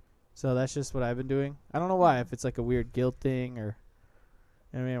 So that's just what I've been doing. I don't know why. If it's like a weird guilt thing, or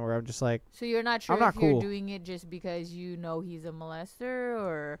where I'm just like, So you're not sure I'm not if you're cool. doing it just because you know he's a molester,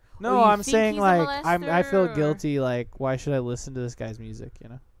 or no, you I'm think saying he's a like I feel molester, or- guilty. Like, why should I listen to this guy's music?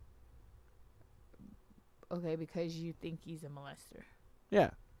 Okay, because you think he's a molester.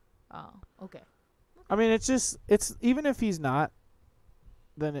 Yeah. Oh, okay. I mean, it's even if he's not,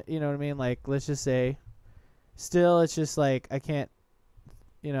 then you know what I mean. Like, let's just say, still, it's just like I can't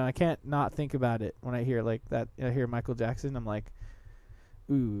not think about it when I hear like that. I hear Michael Jackson. I'm like,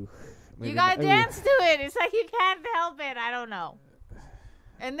 ooh. You maybe gotta not- ooh. dance to it. It's like you can't help it. I don't know.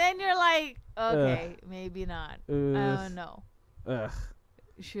 And then you're like, okay, maybe not. I Ugh. don't know. Ugh.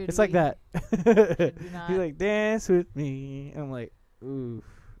 Should It's like we- that. we not? He's like, dance with me. I'm like, ooh.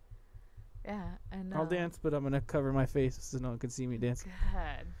 Yeah, I know. I'll dance, but I'm gonna cover my face so no one can see me dancing.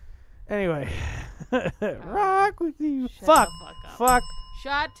 God. Anyway, rock with you. Shut Fuck. the fuck up. Fuck.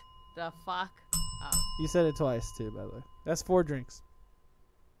 Shut the fuck up. You said it twice too, by the way. That's 4 drinks.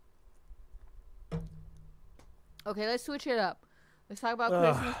 Okay, let's switch it up. Let's talk about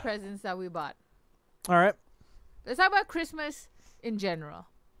Ugh. Christmas presents that we bought. All right. Let's talk about Christmas in general.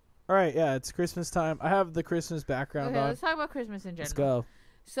 All right. Yeah, it's Christmas time. I have the Christmas background Okay, on. let's talk about Christmas in general. Let's go.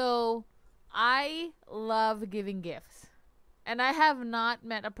 So, I love giving gifts. And I have not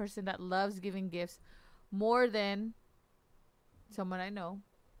met a person that loves giving gifts more than someone I know.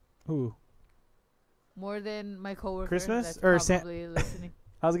 Who? More than my coworker. Christmas? That's Or probably listening.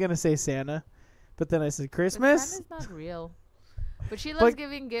 I was gonna say Santa, but then I said But Christmas. Santa's not real. But she loves But-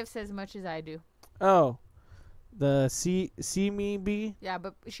 giving gifts as much as I do. Oh, the see me be. Yeah,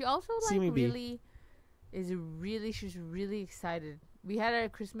 but she also See me be. she's really excited we had our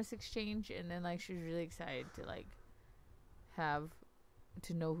Christmas exchange, and then like she was really excited to like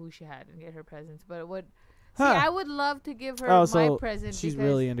to know who she had and get her presents. But see, I would love to give her my present. She's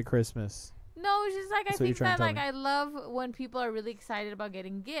really into Christmas. No, it's just like I think that like I love when people are really excited about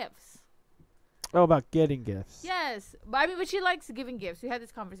getting gifts. Oh, about getting gifts. Yes. But she likes giving gifts. We had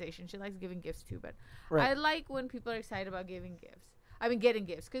this conversation. She likes giving gifts too, but I like when people are excited about giving gifts. I mean, getting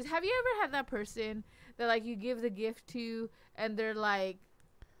gifts. Because have you ever had that person that, like, you give the gift to and they're like,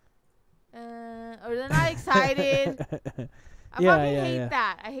 or they're not excited? I fucking hate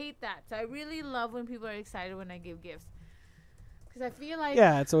that. I hate that. So I really love when people are excited when I give gifts. Because I feel like...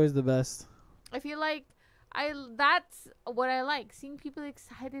 Yeah, it's always the best. I feel like that's what I like. Seeing people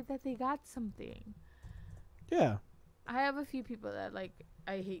excited that they got something. Yeah. I have a few people that, like,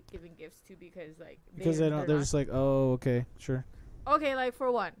 I hate giving gifts to because, like... They're just like, oh, okay, sure. Okay, like,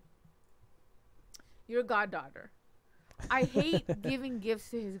 for one. Your goddaughter. I hate giving gifts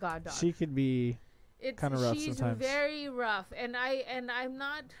to his goddaughter. She could be kind of rough sometimes. She's very rough. And I'm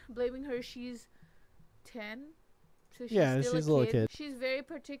not blaming her. She's 10. So she's still a little kid. She's very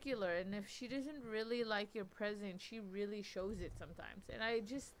particular, and if she doesn't really like your present, she really shows it sometimes. And I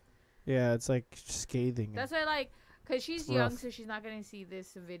just... Yeah, it's like scathing. That's why I like... Because she's young, so she's not going to see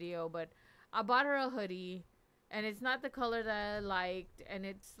this video, but I bought her a hoodie, and it's not the color that I liked, and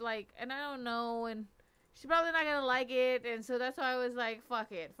it's like... And I don't know, and she's probably not going to like it, and so that's why I was like,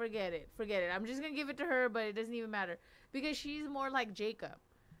 fuck it, forget it. I'm just going to give it to her, but it doesn't even matter. Because she's more like Jacob.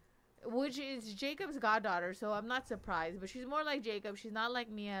 Which is Jacob's goddaughter, so I'm not surprised. But she's more like Jacob. She's not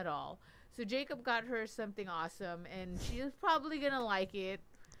like me at all. So Jacob got her something awesome, and she's probably going to like it.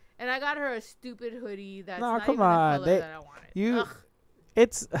 And I got her a stupid hoodie that's not even the color that I wanted.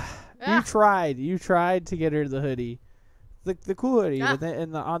 You tried to get her the hoodie. The cool hoodie. But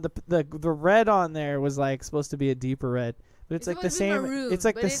then the red on there was like supposed to be a deeper red. But it's like the same. Maroon, it's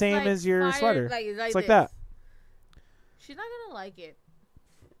like the same like as your sweater. It's like that. She's not going to like it.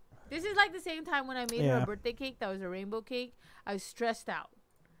 This is like the same time when I made her a birthday cake that was a rainbow cake. I was stressed out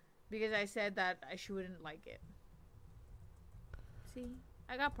because I said that she wouldn't like it. See,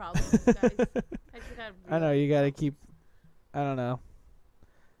 I got problems, guys. I know you gotta keep. I don't know.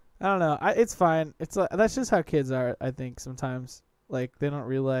 It's fine. It's like, that's just how kids are. I think sometimes, like, they don't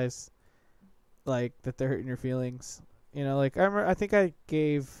realize, like, that they're hurting your feelings. You know, like I think I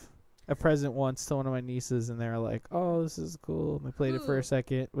gave a present once to one of my nieces, and they're like, "Oh, this is cool." And they played it for a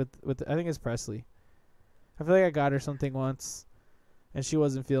second with I think it's Presley. I feel like I got her something once, and she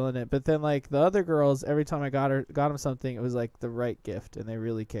wasn't feeling it. But then, like, the other girls, every time I got them something, it was like the right gift, and they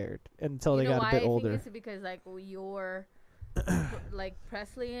really cared until they got a bit older. I think it's because like your like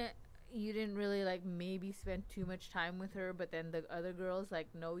Presley, you didn't really like maybe spend too much time with her, but then the other girls like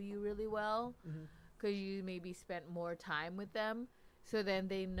know you really well because you maybe spent more time with them. So then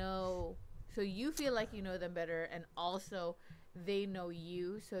they know, so you feel like you know them better, and also they know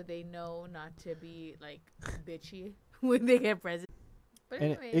you, so they know not to be, like, bitchy when they get presents. But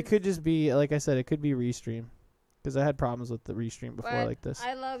anyways, it could just be, like I said, it could be Restream, because I had problems with the Restream before like this.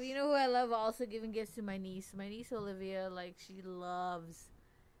 You know who I love also giving gifts to? My niece Olivia, like, she loves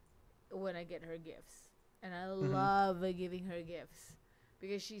when I get her gifts. And I love giving her gifts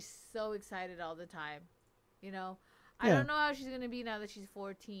because she's so excited all the time, you know? I don't know how she's going to be now that she's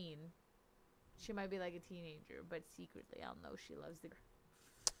 14. She might be like a teenager, but secretly I'll know she loves the...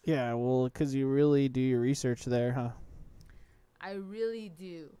 Yeah, well, because you really do your research there, huh? I really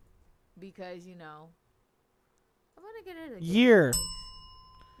do. Because, you know, I want to get her the... Year!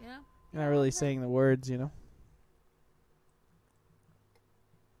 You know? You're not really saying the words, you know?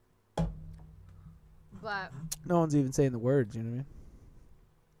 But... No one's even saying the words, you know what I mean?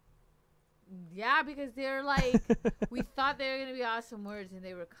 Yeah, because they're like, we thought they were going to be awesome words, and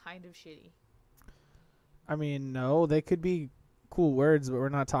they were kind of shitty. I mean, no, they could be cool words, but we're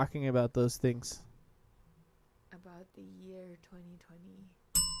not talking about those things. About the year 2020.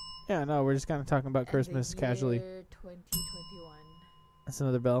 Yeah, no, we're just kind of talking about Christmas casually. Year 2021. That's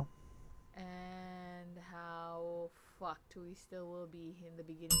another bell. And how fucked we still will be in the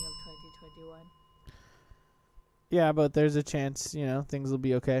beginning of 2021. Yeah, but there's a chance, you know, things will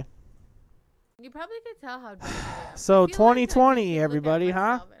be okay. You probably could tell how drunk I am. So 2020, everybody,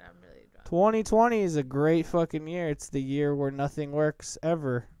 huh? 2020 is a great fucking year. It's the year where nothing works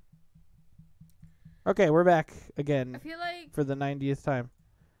ever. Okay, we're back again. I feel like for the 90th time.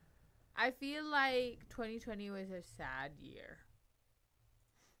 I feel like 2020 was a sad year.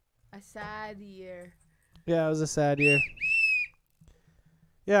 A sad year. Yeah, it was a sad year.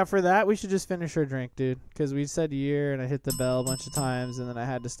 Yeah, for that, we should just finish our drink, dude. Because we said year, and I hit the bell a bunch of times, and then I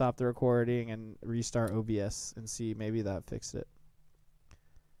had to stop the recording and restart OBS and see maybe that fixed it.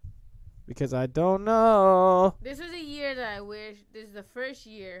 because I don't know. This was a year that I wish. This is the first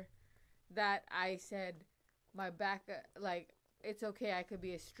year that I said my back, it's okay. I could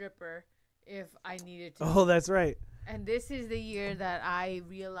be a stripper if I needed to. Oh, that's right. And this is the year that I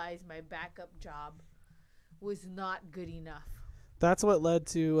realized my backup job was not good enough. That's what led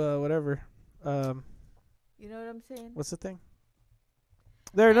to whatever. You know what I'm saying? What's the thing?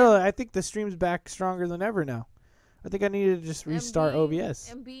 No, I think the stream's back stronger than ever now. I think I needed to just restart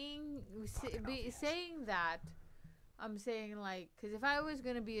OBS. And saying that, I'm saying because if I was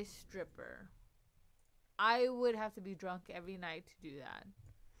going to be a stripper, I would have to be drunk every night to do that.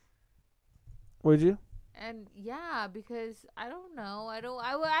 Would you? And yeah, because I don't know.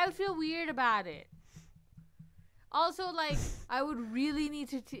 I would feel weird about it. Also, I would really need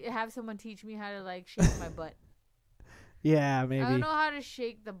to have someone teach me how to, shake my butt. Yeah, maybe. I don't know how to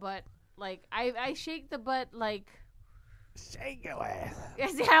shake the butt. I shake the butt, Shake your ass.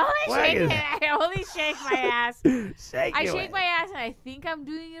 Yes, I only shake my ass. I shake my ass, and I think I'm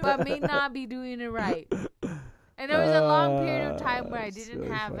doing it, but I may not be doing it right. And there was a long period of time where I didn't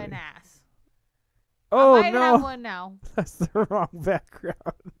have an ass. Oh, I might have one now. That's the wrong background.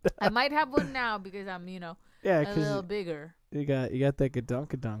 I might have one now because I'm, a little bigger. You got that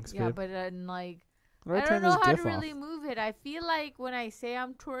gadunk-gadunks, Yeah, babe. but I turn don't know this how GIF to really off? move it. I feel like when I say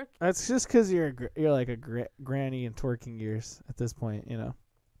I'm twerking. That's just because you're like a granny in twerking years at this point,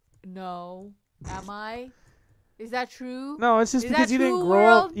 No. Am I? Is that true? No, it's just Is because that you didn't true, grow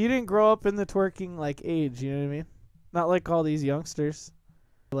up. world? You didn't grow up in the twerking age. You know what I mean? Not like all these youngsters,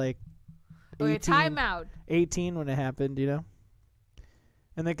 18, Okay, time out. 18 when it happened.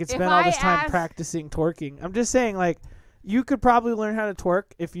 And they could If spend all this time I ask- practicing twerking. I'm just saying, you could probably learn how to twerk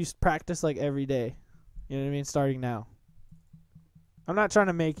if you practice every day. You know what I mean? Starting now. I'm not trying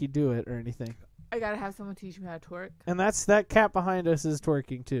to make you do it or anything. I gotta have someone teach me how to twerk. And that cat behind us is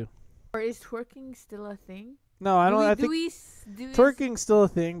twerking too. Or is twerking still a thing? No, I don't. I think twerking's still a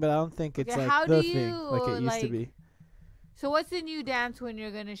thing, but I don't think it's how the do thing you, like it used to be. So what's the new dance when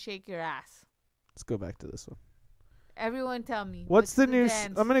you're gonna shake your ass? Let's go back to this one. Everyone tell me. What's the new?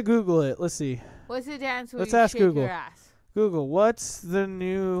 dance? I'm gonna Google it. Let's see. What's the dance where Let's you ask shake Google. your ass? Google, what's the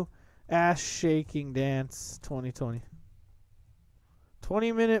new ass shaking dance 2020?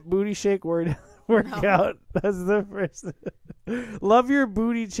 20-minute booty shake workout. That's the first. Love your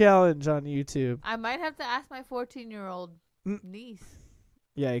booty challenge on YouTube. I might have to ask my 14-year-old niece.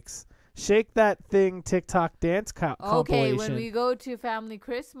 Yikes. Shake that thing TikTok dance compilation. Okay, when we go to Family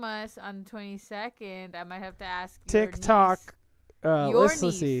Christmas on the 22nd, I might have to ask TikTok. Let's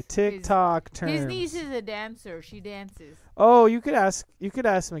see. TikTok terms. His niece is a dancer. She dances. Oh, you could ask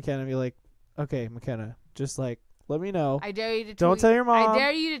McKenna. Be like, okay, McKenna, just let me know. I dare you to. Don't tell your mom. I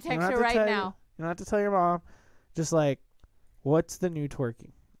dare you to text her right now. You don't have to tell your mom. Just what's the new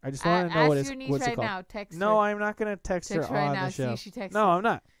twerking? I just want to know ask your niece what's right it called. now. Text No, her. I'm not gonna text her right on now. the show. See if she texts No, us. I'm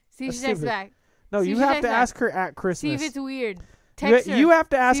not. See if That's she texts stupid. back. No, See you if she have texts to back. ask her at Christmas. See if it's weird. Text her. You have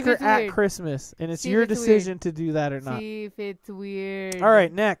to ask See if her it's at weird. Christmas, and it's See if your it's decision to do that or not. See if it's weird. All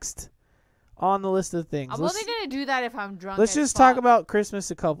right, next on the list of things. I'm only gonna do that if I'm drunk. Let's as just talk fuck. about Christmas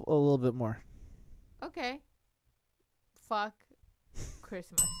a little bit more. Okay. Fuck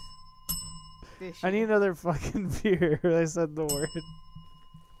Christmas. This I need year. another fucking beer. I said the word.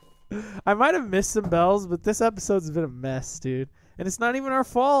 I might have missed some bells, but this episode's been a mess, dude. And it's not even our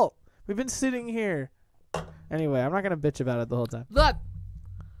fault. We've been sitting here. Anyway, I'm not going to bitch about it the whole time. Look.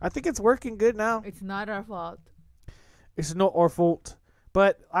 I think it's working good now. It's not our fault. It's not our fault.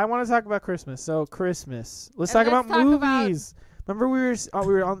 But I want to talk about Christmas. So, Christmas. Let's talk about movies. Remember we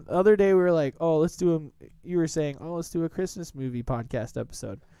were on the other day, we were like, oh, you were saying, oh, let's do a Christmas movie podcast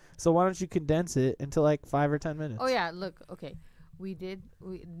episode. So why don't you condense it into 5 or 10 minutes? Oh, yeah. Look, okay.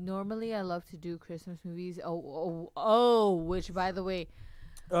 Normally I love to do Christmas movies. Which, by the way.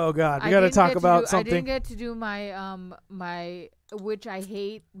 Oh, God. We got to talk about something. I didn't get to do my which I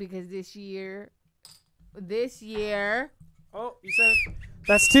hate because this year. Oh, you said it.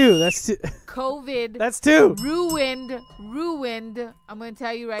 That's two. COVID. That's two. Ruined. I'm going to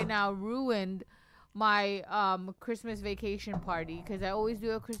tell you right now, ruined my Christmas vacation party because I always do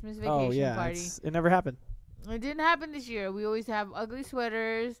a Christmas vacation party. It never happened. It didn't happen this year. We always have ugly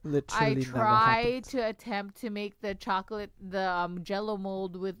sweaters. Literally I try to attempt to make the Jello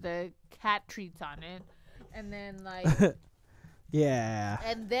mold with the cat treats on it, and then yeah.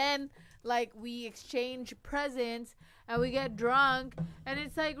 And then we exchange presents and we get drunk and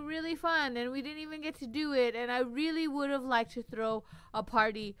it's really fun and we didn't even get to do it. And I really would have liked to throw a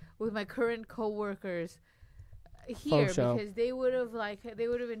party with my current coworkers here because they would have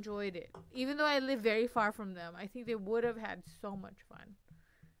enjoyed it. Even though I live very far from them, I think they would have had so much fun.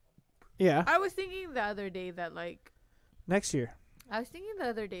 Yeah. I was thinking the other day that like Next year. I was thinking the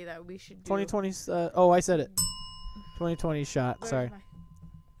other day that we should do 2020. I said it. 2020 shot. Where's Sorry. my-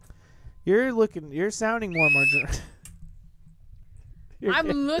 You're sounding more and more drunk. I'm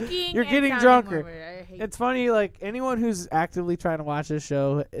looking. You're and getting sounding drunker. more weird. I hate It's funny, like anyone who's actively trying to watch this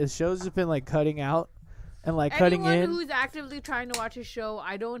show, his show's just been like cutting out and like cutting anyone in. who's actively trying to watch a show.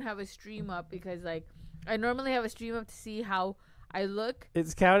 I don't have a stream up because like I normally have a stream up to see how I look.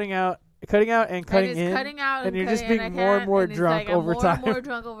 It's cutting out and cutting and it's in, cutting out and you're cutting, just being and I more and can't, more and it's drunk like, over I'm time. more and more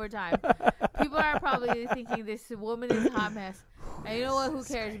drunk over time. People are probably thinking this woman is a hot mess. And you know what? Who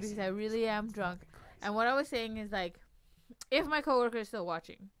cares? Because I really am drunk. And what I was saying is like, if my coworker is still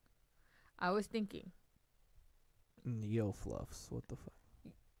watching, I was thinking, Neo fluffs. What the fuck?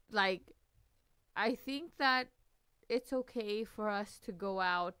 like, I think that it's okay for us to go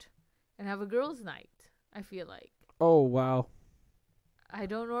out and have a girls' night. I feel like. Oh wow, I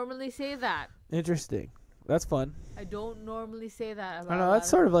don't normally say that. interesting. That's fun. I don't normally say that about I a know lot that's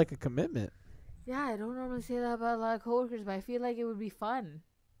of- sort of like a commitment. Yeah, I don't normally say that about a lot of coworkers, but I feel like it would be fun.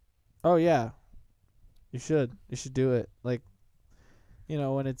 Oh yeah, you should do it. Like,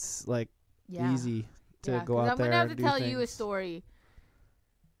 when it's like Yeah. easy to Yeah, go 'cause out I'm there gonna have and to do tell you a things. story.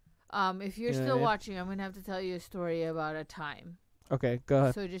 If you're You know still what I mean? watching, I'm gonna have to tell you a story about a time. Okay, go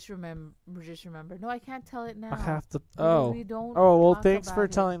ahead. So just remember. No, I can't tell it now. I have to. because Oh, we don't well, talk thanks for about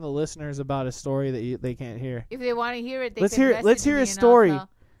it. telling the listeners about a story that they can't hear. If they want to hear it, they Let's could hear- message let's hear me a and I'll story. tell-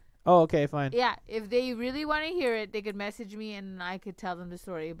 Oh, okay, fine. Yeah, if they really want to hear it, they could message me and I could tell them the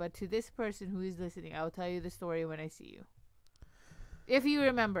story. But to this person who is listening, I will tell you the story when I see you. If you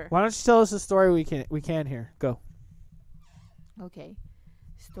remember. Why don't you tell us a story we can hear? Go. Okay.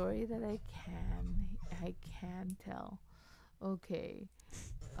 Story that I can tell. Okay.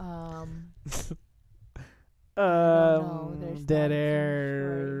 There's Dead not a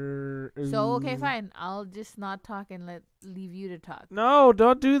air. So okay, Ooh. fine. I'll just not talk and leave you to talk. No,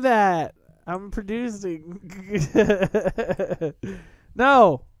 don't do that. I'm producing.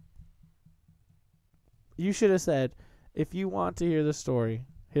 No. You should have said, if you want to hear the story,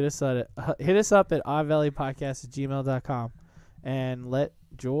 hit us up at oddvalleypodcast@gmail.com and let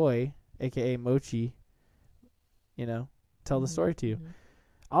Joy, aka Mochi, tell the story to you. Mhm.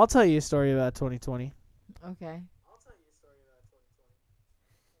 I'll tell you a story about 2020. Okay.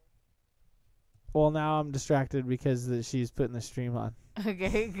 Well, now I'm distracted because she's putting the stream on.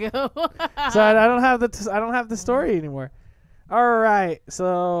 Okay, go. So I don't have the story anymore. All right.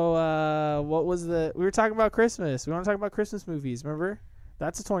 So what was we were talking about Christmas. We want to talk about Christmas movies. Remember?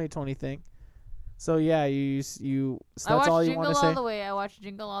 That's a 2020 thing. So yeah, that's I watched all you Jingle want to All say. the Way. I watched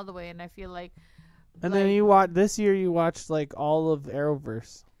Jingle All the Way, and I feel like. And then you watched this year. You watched like all of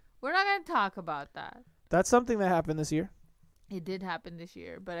Arrowverse. We're not gonna talk about that. That's something that happened this year. It did happen this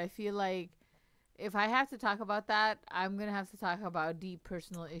year, but I feel like if I have to talk about that, I'm gonna have to talk about deep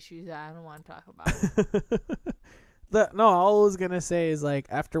personal issues that I don't want to talk about. No, all I was gonna say is like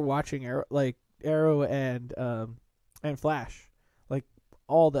after watching Arrow and Flash, like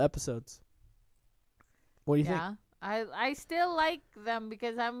all the episodes. What do you think? Yeah, I still like them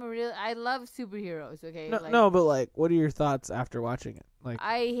because I love superheroes. Okay, No, but like, what are your thoughts after watching it? Like,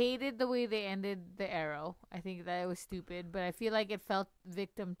 I hated the way they ended the Arrow. I think that it was stupid, but I feel like it fell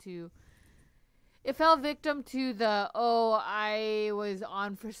victim to the I was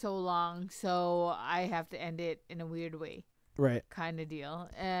on for so long, so I have to end it in a weird way right? kind of deal.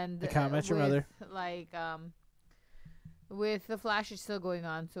 And I Can't Met Your Mother. With the Flash, it's still going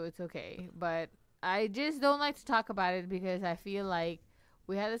on, so it's okay. But I just don't like to talk about it because I feel like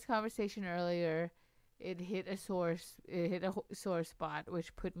we had this conversation earlier. It hit a sore spot,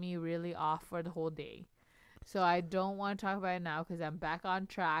 which put me really off for the whole day. So I don't want to talk about it now because I'm back on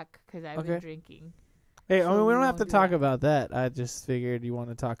track because I've been drinking. Hey, So we don't have won't to do talk that. about that. I just figured you want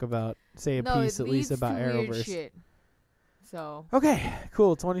to talk about say a piece it at least leads about to weird Arrowverse. shit. So. Okay,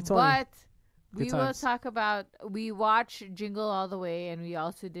 cool. 2020. But Good we will times. talk about. We watched Jingle All the Way, and we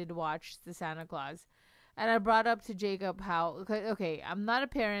also did watch the Santa Claus. And I brought up to Jacob how, okay, I'm not a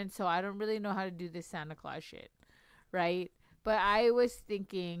parent, so I don't really know how to do this Santa Claus shit, right? But I was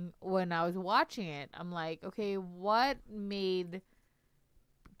thinking when I was watching it, I'm like, okay, what made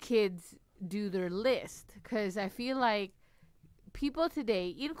kids do their list? Because I feel like people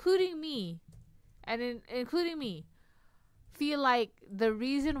today, including me, feel like the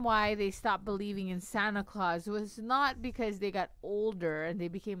reason why they stopped believing in Santa Claus was not because they got older and they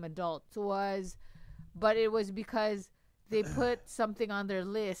became adults, but it was because they put something on their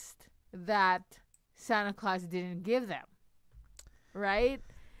list that Santa Claus didn't give them, right?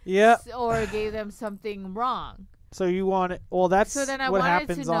 Yeah. Or gave them something wrong. So you want it? Well, that's So then I what wanted to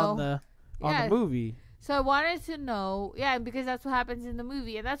happens on know- on the movie. So I wanted to know, because that's what happens in the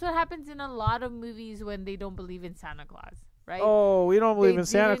movie, and that's what happens in a lot of movies when they don't believe in Santa Claus, right? Oh, we don't believe in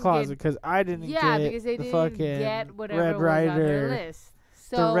Santa Claus because I didn't get because they the didn't fucking get whatever Red was on their Ryder, list.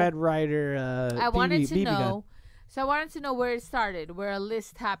 So the Red Ryder. I wanted to BB know. gun. So I wanted to know where it started, where a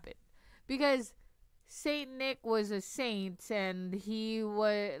list happened, because Saint Nick was a saint, and he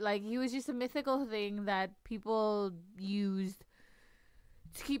was just a mythical thing that people used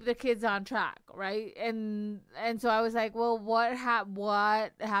to keep the kids on track, right? And so I was like, well, what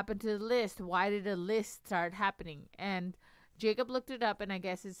happened to the list? Why did a list start happening? And Jacob looked it up, and I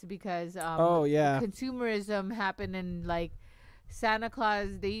guess it's because consumerism happened, and like Santa Claus,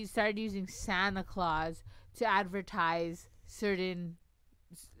 they started using Santa Claus to advertise certain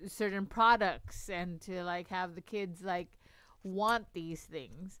products and to like have the kids like want these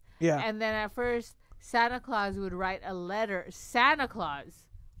things. Yeah. And then at first Santa Claus would write a letter.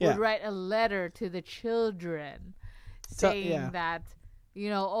 Would write a letter to the children saying that,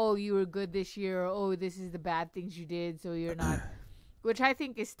 oh, you were good this year, or oh, this is the bad things you did, so you're not. Which I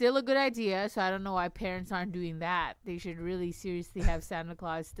think is still a good idea. So I don't know why parents aren't doing that. They should really seriously have Santa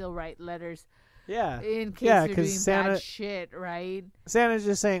Claus still write letters. Yeah. In case they're doing bad shit, right? Santa's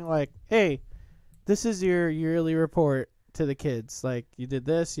just saying like, hey, this is your yearly report to the kids. Like, you did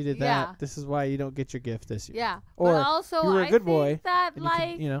this, you did that. This is why you don't get your gift this year. Yeah. Or but also, you were a good boy. That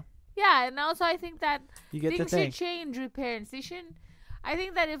like, yeah, and also I think that you get things should change with parents. They shouldn't. I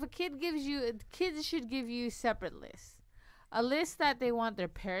think that if a kid gives you, kids should give you separate lists. A list that they want their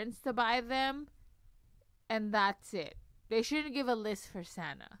parents to buy them, and that's it. They shouldn't give a list for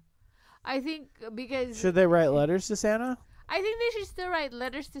Santa. I think because should they write letters to Santa? I think they should still write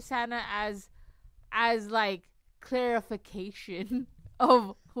letters to Santa as like clarification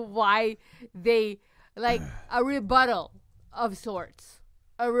of why they like a rebuttal of sorts.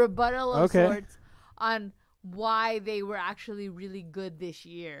 A rebuttal of sorts on why they were actually really good this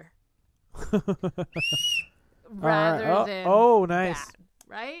year. Rather than nice. Bad,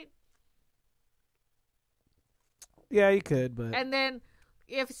 right? Yeah, you could, but and then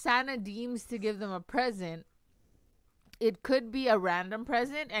if Santa deems to give them a present, it could be a random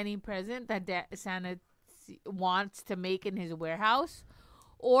present, any present that Santa wants to make in his warehouse,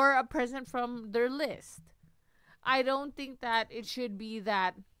 or a present from their list. I don't think that it should be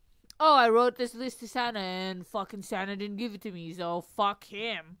that, oh, I wrote this list to Santa and fucking Santa didn't give it to me, so fuck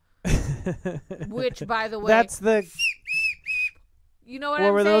him. Which, by the way, that's the. You know what I'm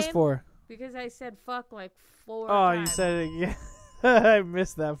saying? What were those for? Because I said fuck like 4 times. Oh, you said it. Yeah, I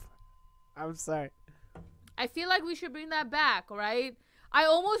missed that. I'm sorry. I feel like we should bring that back, right? I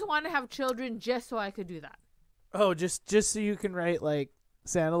almost want to have children just so I could do that. Oh, just so you can write like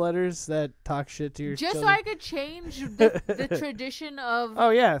Santa letters that talk shit to your children. So I could change the tradition of.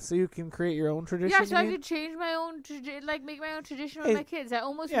 Oh yeah, so you can create your own tradition. Yeah, so I could change my own make my own tradition with my kids. I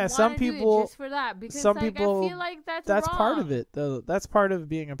almost want to do it just for that because some people, I feel like that's wrong. Part of it though. That's part of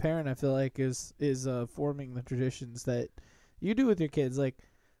being a parent. I feel like is forming the traditions that you do with your kids. Like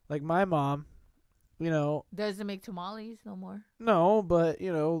my mom. Doesn't make tamales no more. No, but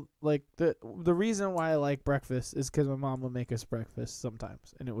like the reason why I like breakfast is because my mom would make us breakfast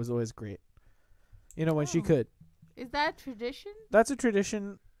sometimes, and it was always great. When she could. Is that tradition? That's a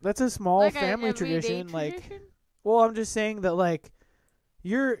tradition. That's a small family tradition. Like, well, I'm just saying that like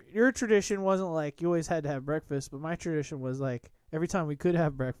your tradition wasn't like you always had to have breakfast, but my tradition was like every time we could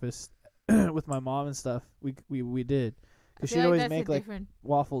have breakfast with my mom and stuff, we did because she'd always make like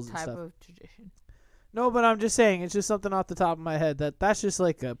waffles and stuff. Type of tradition. No, but I'm just saying it's just something off the top of my head that's just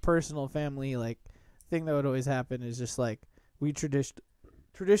like a personal family like thing that would always happen is just like we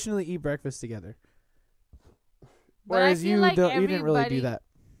traditionally eat breakfast together. Whereas you didn't really do that.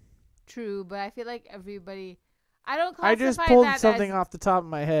 True, but I feel like everybody. I don't. I just pulled something off the top of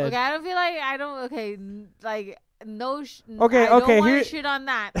my head. Okay, I don't feel like I don't. Okay, like no. Okay, I don't want to shit on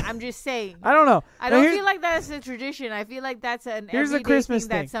that. I'm just saying. I don't know. I don't feel like that's a tradition. I feel like that's an everyday Christmas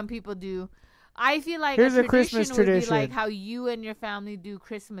thing that some people do. I feel like here's a Christmas tradition would be like how you and your family do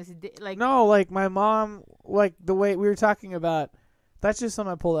Christmas. Like no, like my mom, like the way we were talking about. That's just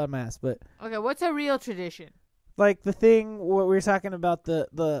something I pulled out of my ass. But okay, what's a real tradition? Like the thing what we were talking about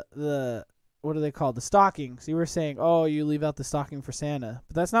the what are they called? The stockings. You were saying, oh, you leave out the stocking for Santa,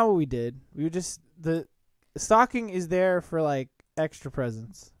 but that's not what we did. We just the stocking is there for like extra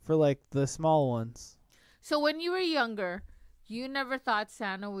presents for like the small ones. So when you were younger. You never thought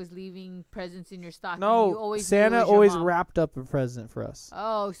Santa was leaving presents in your stocking. No, Santa always wrapped up a present for us.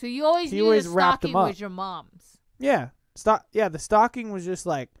 Oh, so you always knew the stocking was your mom's. Yeah, the stocking was just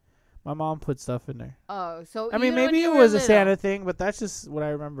like my mom put stuff in there. Oh, so I mean maybe it was a Santa thing, but that's just what I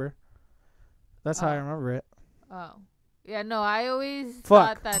remember. That's how I remember it. Oh. Yeah, no, I always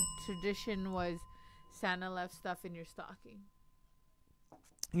thought that tradition was Santa left stuff in your stocking.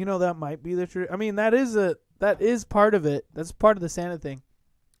 You know, that might be the truth. I mean, that is part of it. That's part of the Santa thing.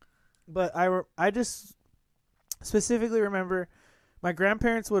 But I just specifically remember my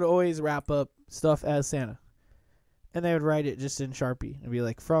grandparents would always wrap up stuff as Santa. And they would write it just in Sharpie and be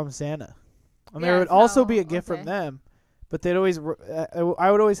like, from Santa. And there would also be a gift from them. But they'd always,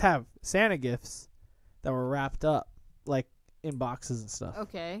 I would always have Santa gifts that were wrapped up, like in boxes and stuff.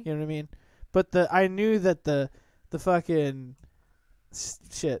 Okay. You know what I mean? But I knew that the fucking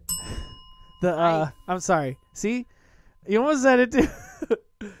shit. I'm sorry. See? You almost said it too.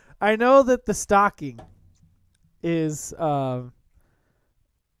 I know that the stocking is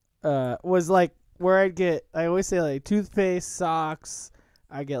was like where I always say like toothpaste, socks,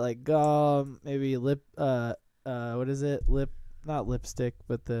 I get like gum, maybe lip what is it? Not lipstick,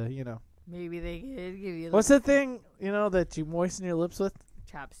 but maybe they could give you what's the thing, that you moisten your lips with?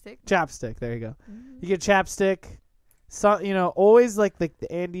 Chapstick. There you go. Mm-hmm. You get chapstick. Always like the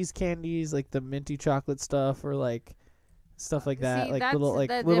Andes candies, like the minty chocolate stuff, or like stuff like that. See, like that's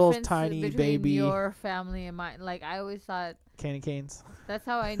little the tiny between baby your family and mine. Like I always thought candy canes. That's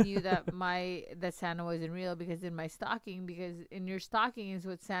how I knew that that Santa wasn't real, because in your stocking is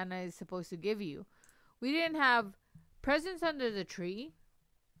what Santa is supposed to give you. We didn't have presents under the tree.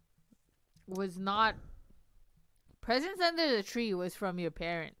 Presents under the tree was from your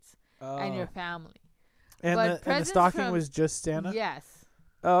parents and your family. And the stocking was just Santa? Yes.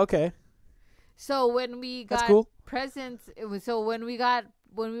 Oh, okay. So when we got presents, when we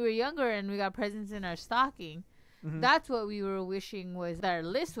were younger and we got presents in our stocking, that's what we were wishing was that our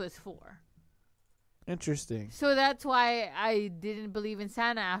list was for. Interesting. So that's why I didn't believe in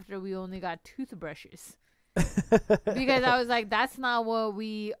Santa after we only got toothbrushes. Because I was like, that's not what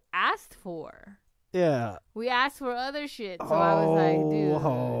we asked for. Yeah. We asked for other shit. So I was like, dude,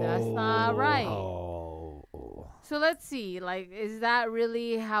 that's not right. So let's see. Like, is that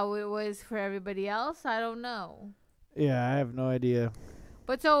really how it was for everybody else? I don't know. Yeah, I have no idea.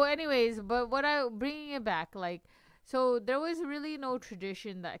 But bringing it back, like, so there was really no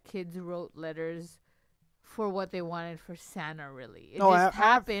tradition that kids wrote letters for what they wanted for Santa, really. It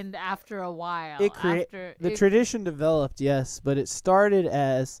happened after a while. The tradition developed, yes, but it started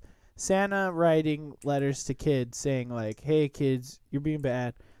as Santa writing letters to kids saying, like, hey, kids, you're being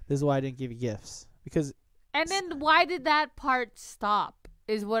bad. This is why I didn't give you gifts. And then why did that part stop,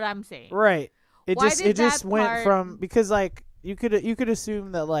 is what I'm saying. Right. It just went from, because, like, you could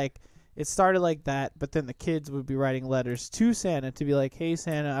assume that, like, it started like that, but then the kids would be writing letters to Santa to be like, hey,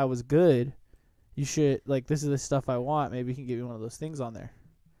 Santa, I was good. You should, like, this is the stuff I want. Maybe he can give you one of those things on there.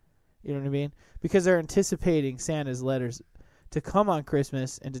 You know what I mean? Because they're anticipating Santa's letters to come on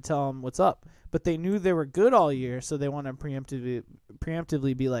Christmas and to tell them what's up. But they knew they were good all year, so they want to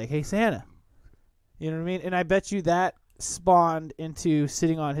preemptively be like, hey, Santa. You know what I mean? And I bet you that spawned into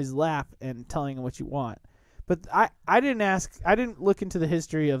sitting on his lap and telling him what you want. But I didn't look into the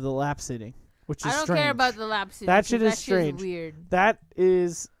history of the lap sitting, which is strange. I don't care about the lap sitting. That shit is strange. Shit is weird. That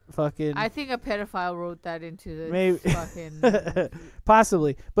is fucking... I think a pedophile wrote that into the fucking...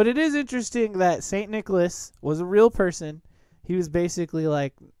 Possibly. But it is interesting that St. Nicholas was a real person. He was basically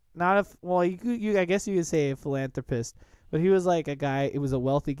like, I guess you could say a philanthropist, but he was like a guy, it was a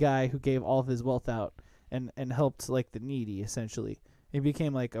wealthy guy who gave all of his wealth out and helped like the needy, essentially. He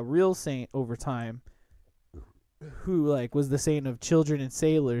became like a real saint over time, who like was the saint of children and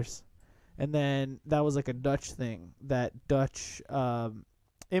sailors. And then that was like a Dutch thing that Dutch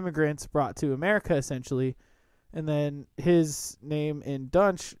immigrants brought to America, essentially. And then his name in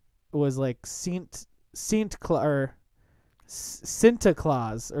Dutch was like Sinta Claus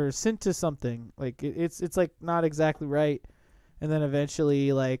or Sinta something. Like it's like not exactly right. And then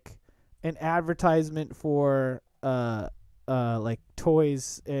eventually like an advertisement for like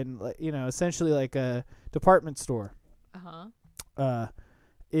toys and essentially like a department store.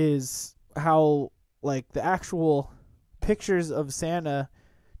 Is how like the actual pictures of Santa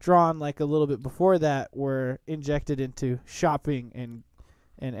drawn like a little bit before that were injected into shopping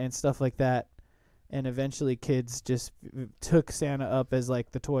and stuff like that. And eventually kids just took Santa up as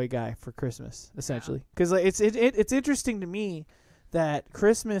like the toy guy for Christmas, essentially. Because like, it's interesting to me that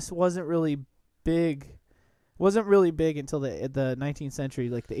Christmas wasn't really big until the 19th century,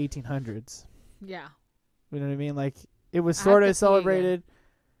 like the 1800s. Yeah. You know what I mean? Like it was sort of celebrated.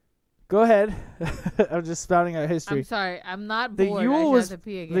 Go ahead. I'm just spouting out history. I'm sorry. I'm not the bored. The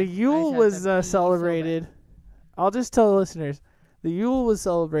Yule was celebrated. I'll just tell the listeners. The Yule was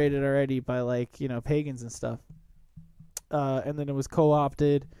celebrated already by like, pagans and stuff. And then it was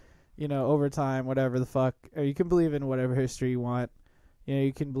co-opted over time, whatever the fuck. Or you can believe in whatever history you want.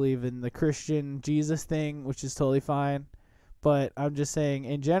 You can believe in the Christian Jesus thing, which is totally fine. But I'm just saying,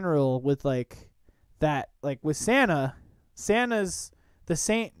 in general, with that, with Santa's the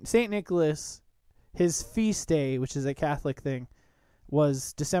Saint Nicholas, his feast day, which is a Catholic thing,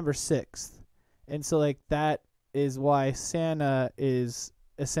 was December 6th. And so that is why Santa is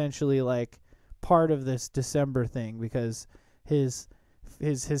essentially part of this December thing, because his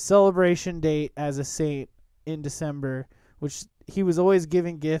celebration date as a saint in December, which he was always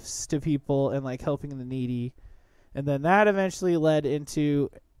giving gifts to people and helping the needy. And then that eventually led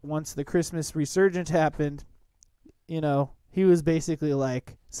into, once the Christmas resurgence happened, he was basically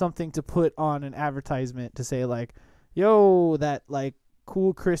something to put on an advertisement to say yo, that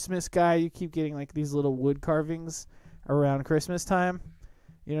cool Christmas guy, you keep getting these little wood carvings around Christmas time.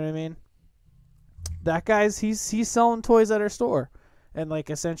 You know what I mean? That guy's he's selling toys at our store. And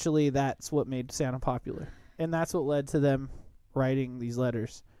essentially that's what made Santa popular. And that's what led to them writing these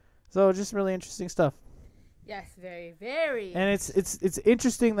letters. So just really interesting stuff. Yes, very, very. And it's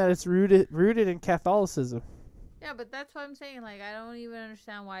interesting that it's rooted in Catholicism. Yeah, but that's what I'm saying. I don't even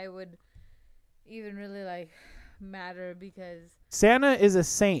understand why it would even really matter, because Santa is a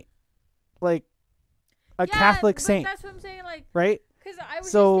saint, Catholic saint. That's what I'm saying. Right? Because I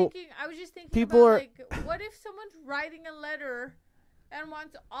was just thinking. People about, what if someone's writing a letter and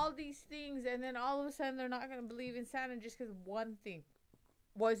wants all these things, and then all of a sudden they're not going to believe in Santa just because one thing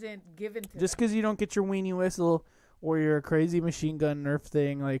wasn't given to them? Just because you don't get your weenie whistle or your crazy machine gun Nerf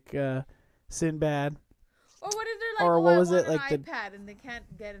thing Sinbad. Or what if they're or what was it an iPad and they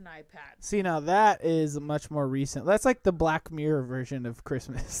can't get an iPad? See, now that is much more recent. That's the Black Mirror version of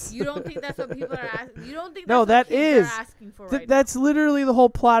Christmas. You don't think that's what people are asking? You don't think no, that's that what kids is are asking for that's literally the whole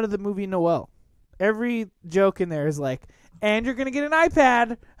plot of the movie Noelle. Every joke in there is and you're gonna get an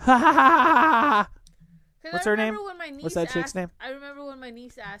iPad. Ha ha ha ha. What's her name? What's that chick's name? I remember when my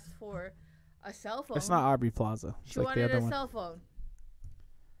niece asked for a cell phone. It's not Aubrey Plaza. It's she wanted the other a cell phone.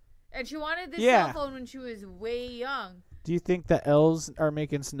 And she wanted this Yeah. cell phone when she was way young. Do you think the elves are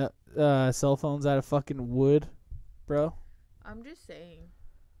making cell phones out of fucking wood, bro? I'm just saying.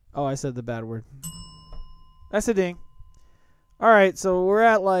 Oh, I said the bad word. That's a ding. All right, so we're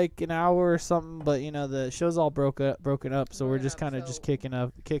at an hour or something, but the show's all broken up, so we're just kind of just kicking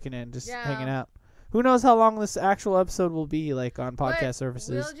in, just hanging out. Who knows how long this actual episode will be on podcast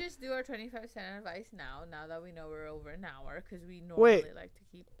services? We'll just do our 25-cent advice now that we know we're over an hour, because we normally like to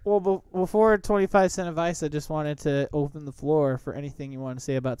keep. Well, before 25-cent advice, I just wanted to open the floor for anything you want to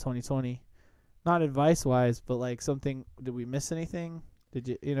say about 2020. Not advice-wise, but something. Did we miss anything? Did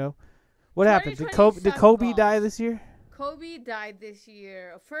you, what happened? Did Kobe die this year? Kobe died this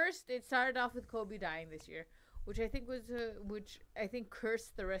year. First, it started off with Kobe dying this year, which I think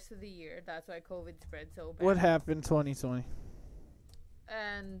cursed the rest of the year. That's why COVID spread so bad. What happened 2020?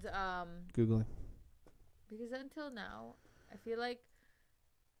 And Googling. Because until now, I feel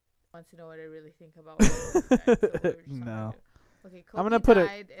wants to know what I really think about what died, no. Okay, Kobe I'm gonna put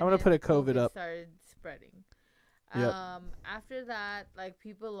a COVID up. Started spreading. Yep. After that,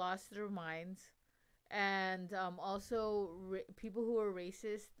 people lost their minds. And also, people who were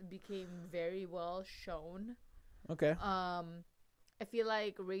racist became very well shown. Okay. I feel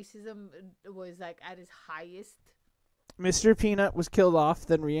racism was at its highest. Mr. Peanut was killed off,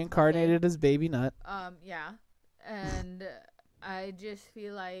 then reincarnated as Baby Nut. Yeah, and I just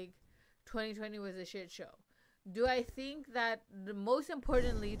feel 2020 was a shit show. Do I think that most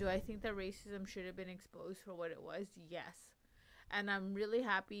importantly, do I think that racism should have been exposed for what it was? Yes, and I'm really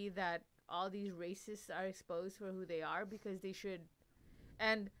happy that all these racists are exposed for who they are, because they should.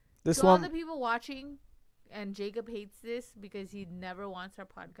 And all the people watching, and Jacob hates this because he never wants our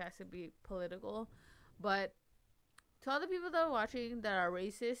podcast to be political, but to all the people that are watching that are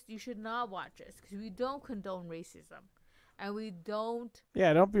racist, you should not watch us, because we don't condone racism, and we don't.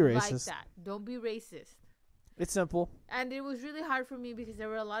 Yeah, don't be racist. Like that. Don't be racist. It's simple. And it was really hard for me, because there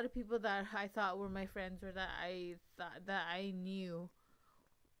were a lot of people that I thought were my friends, or that I thought that I knew,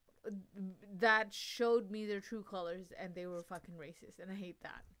 that showed me their true colors, and they were fucking racist, and I hate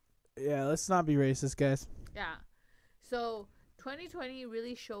that. Yeah, let's not be racist, guys. Yeah. So 2020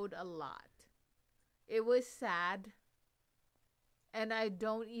 really showed a lot. It was sad, and I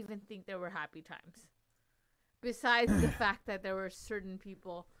don't even think there were happy times, besides the fact that there were certain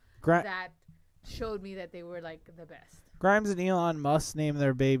people that showed me that they were the best. Grimes and Elon must name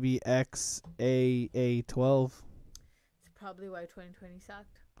their baby XAA12. It's probably why 2020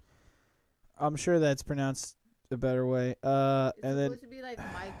 sucked. I'm sure that's pronounced a better way. It's supposed to be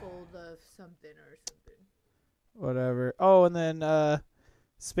Michael the something or something. Whatever. Oh, and then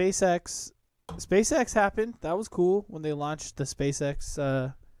SpaceX happened. That was cool when they launched the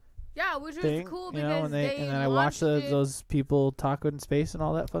SpaceX Yeah, which was thing. cool You know, because and they then I watched launched it. those people talk in space and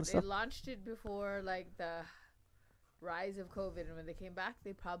all that fun They stuff. launched it before like the rise of COVID, and when they came back,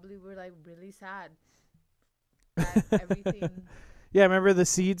 they probably were like really sad that everything. Yeah, remember the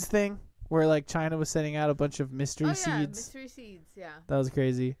seeds thing where like China was sending out a bunch of mystery seeds? Mystery seeds, yeah. That was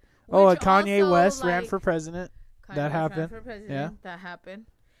crazy. Which Kanye also, West ran like, for president. Kanye That West ran happened. for president. Yeah. That happened.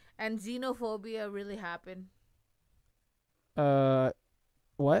 And xenophobia really happened.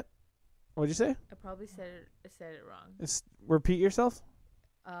 What? What'd you say? I probably said it wrong. Repeat yourself.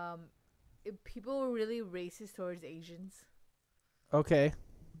 People were really racist towards Asians. Okay.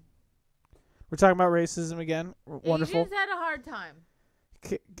 We're talking about racism again. Wonderful. Asians had a hard time.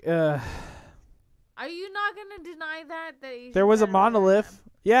 Are you not gonna deny that Asians There was a had hard monolith. time?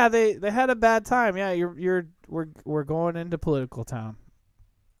 Yeah, they had a bad time. Yeah, we're going into political town.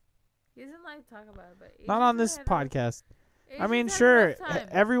 He doesn't like to talk about it, but Not Asians on this had podcast. I Asians mean, had a sure, rough time.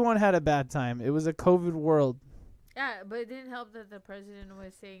 everyone had a bad time. It was a COVID world. Yeah, but it didn't help that the president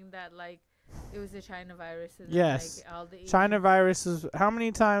was saying that like it was the China virus. And Yes. like, all the China Asians- virus is. How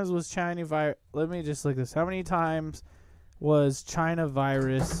many times was China virus? Let me just look this. How many times was China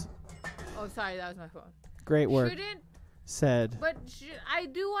virus? Oh, sorry, that was my phone. Great work. Shouldn't, Said. but I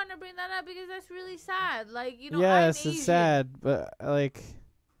do want to bring that up because that's really sad. Like, you know, Yes, I'm it's Asian, sad, but like,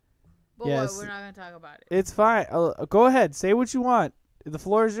 But yes. what? We're not gonna talk about it. it's fine. Go ahead, say what you want. The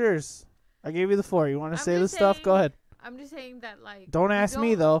floor is yours. I gave you the floor. You want to I'm say the just stuff? Go saying- ahead. I'm just saying that, like, Don't we ask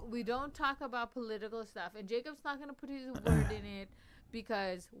me, though. We don't talk about political stuff, and Jacob's not gonna put his word in it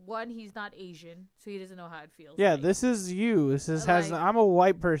because one, he's not Asian, so he doesn't know how it feels. Yeah, like. this is you. This is has. Like- I'm a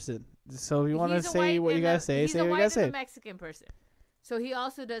white person, so if you want to He's a say white what you and gotta a- say, he's say a what you white gotta and say. a Mexican person, so he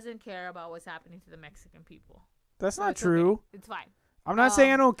also doesn't care about what's happening to the Mexican people. That's So not it's true. Okay. It's fine. I'm not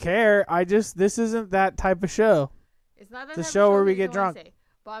saying I don't care. This isn't that type of show. It's not that The type of show where we that you get wanna drunk. say.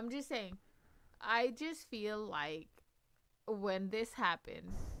 But I'm just saying, I just feel like when this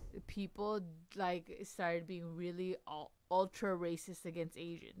happened, people like started being really ultra racist against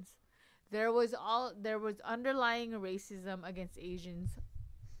Asians. There was underlying racism against Asians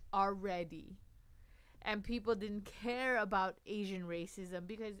already. And people didn't care about Asian racism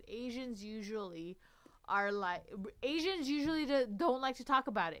because Asians usually don't like to talk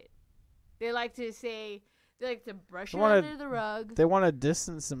about it. They like to brush it under the rug. They want to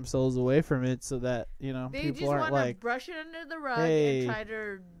distance themselves away from it so that They people just aren't want to like. brush it under the rug hey. and try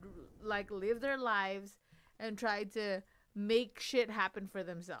to like live their lives and try to make shit happen for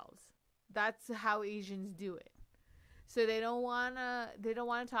themselves. That's how Asians do it. So they don't wanna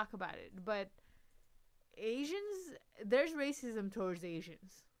talk about it. But Asians, there's racism towards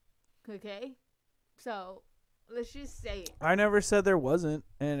Asians. Okay? So let's just say it. I never said there wasn't,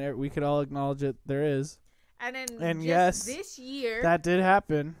 and we could all acknowledge it. There is. And then And just yes, this year, That did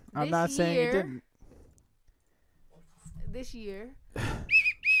happen. I'm This not saying it year- didn't. this year,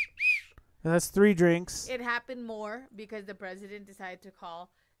 That's 3 drinks. it happened more because the president decided to call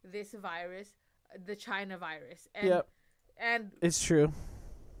this virus the China virus. And, Yep. And It's true.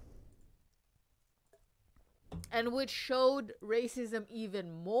 which showed racism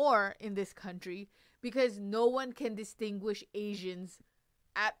even more in this country because no one can distinguish Asians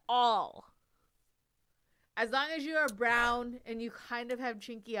at all. As long as you're brown and you kind of have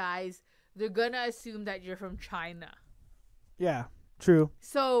chinky eyes, they're gonna assume that you're from China. Yeah, true.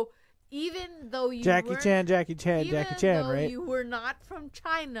 So even though you Jackie weren't- Chan, even though right? you were not from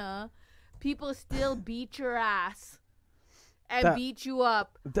China, people still beat your ass and beat you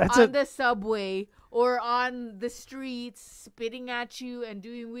up on the subway or on the streets, spitting at you and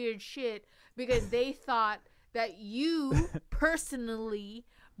doing weird shit because they thought that you personally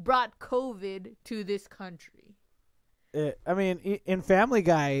brought COVID to this country. I mean, in Family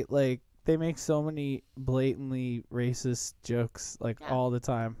Guy, like they make so many blatantly racist jokes all the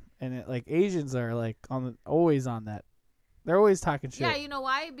time, and Asians are always on that. They're always talking shit. Yeah, you know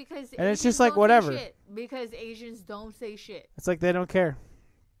why? Because And it's Asians just like, don't say whatever. shit. Because Asians don't say shit. It's like they don't care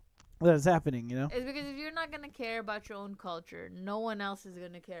that it's happening, you know? It's because if you're not gonna care about your own culture, no one else is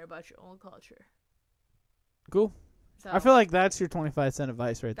gonna care about your own culture. Cool. So I feel like that's your 25-cent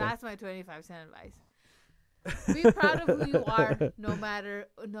advice right there. that's my 25-cent advice. Be proud of who you are, no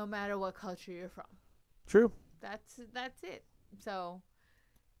matter what culture you're from. True. That's it. So,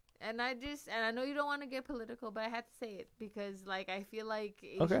 and I know you don't want to get political, but I had to say it because I feel like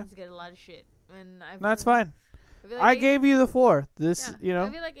Asians get a lot of shit, and That's fine. I gave you the floor. I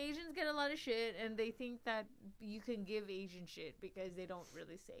feel like Asians get a lot of shit, and they think that you can give Asian shit because they don't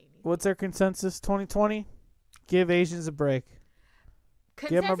really say anything. What's our consensus 2020? Give Asians a break.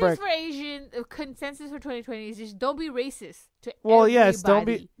 Give 'em a break. Consensus for 2020 is just don't be racist to Well, everybody. yes, don't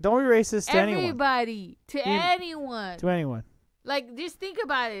be racist to anyone. Everybody, to anyone. To anyone. Like, just think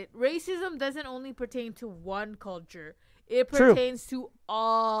about it. Racism doesn't only pertain to one culture. It True. pertains to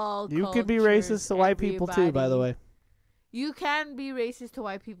all cultures. You could be racist to white people too, by the way. You can be racist to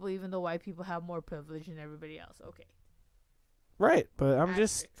white people even though white people have more privilege than everybody else. Okay. Right, but I'm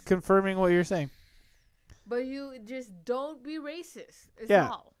just confirming what you're saying. But you just don't be racist. Yeah.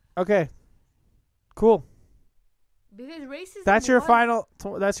 All. Okay. Cool. Because racism. That's your final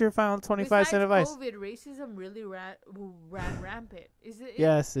 25 cent advice. COVID, racism really ran rampant. Is it?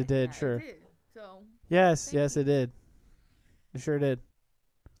 Yes, it did. Yeah, sure. It did. So. Yes, it did. It sure did.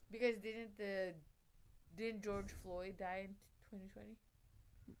 Because didn't George Floyd die in 2020?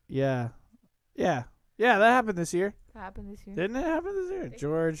 Yeah. That happened this year. That happened this year. Didn't it happen this year?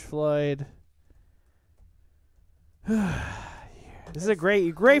 George Floyd. This is a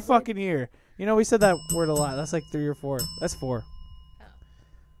great fucking year. You know, we said that word a lot. That's like 3 or 4. That's 4. Oh.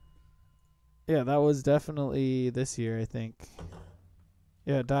 Yeah, that was definitely this year, I think.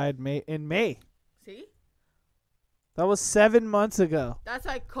 Yeah, it died in May. See? That was 7 months ago. That's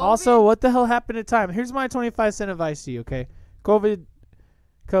like COVID. Also, what the hell happened to time? Here's my 25 cent advice to you, okay? COVID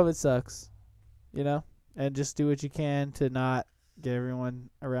sucks, you know? And just do what you can to not get everyone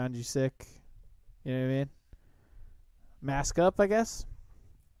around you sick. You know what I mean? Mask up, I guess.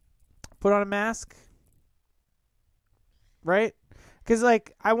 Put on a mask. Right? Because,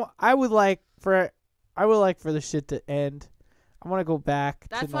 like, I would like for the shit to end. I want to go back to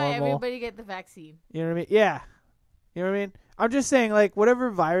normal. That's why everybody get the vaccine. You know what I mean? Yeah. You know what I mean? I'm just saying, like, whatever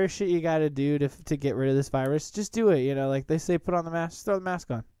virus shit you got to do to get rid of this virus, just do it. You know, like they say, put on the mask, just throw the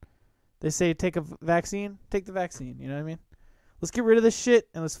mask on. They say, take a vaccine, take the vaccine. You know what I mean? Let's get rid of this shit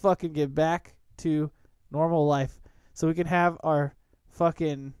and let's fucking get back to normal life so we can have our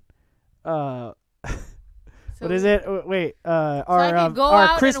fucking what is it? Wait,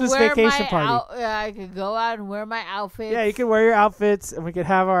 our Christmas vacation party. I could go out and wear my outfits. Yeah, you can wear your outfits and we could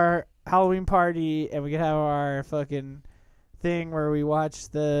have our Halloween party and we could have our fucking thing where we watch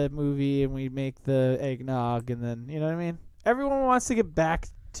the movie and we make the eggnog and then, you know what I mean? Everyone wants to get back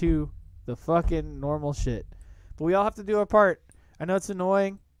to the fucking normal shit. But we all have to do our part. I know it's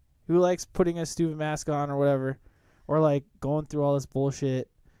annoying. Who likes putting a stupid mask on or whatever? Or like going through all this bullshit.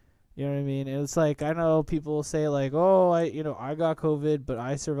 You know what I mean? And it's like, I know people say like, oh, I got COVID, but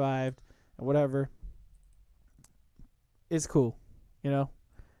I survived and whatever. It's cool. You know?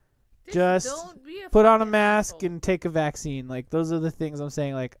 Just put on a mask and take a vaccine. Like, those are the things I'm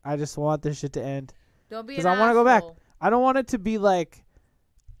saying. Like, I just want this shit to end. Don't be an asshole. Because I want to go back. I don't want it to be like,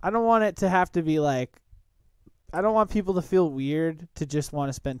 I don't want people to feel weird to just want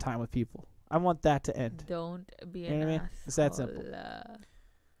to spend time with people. I want that to end. Don't be an asshole. It's that simple.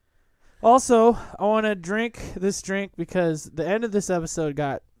 Also, I want to drink this drink because the end of this episode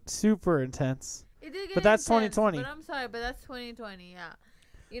got super intense. It did get but that's intense, 2020. But I'm sorry, but that's 2020, yeah.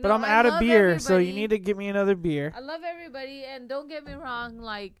 You but know, I'm out of beer, everybody. so you need to give me another beer. I love everybody, and don't get me wrong,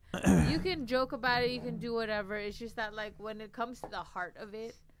 like, you can joke about it, you can do whatever. It's just that, like, when it comes to the heart of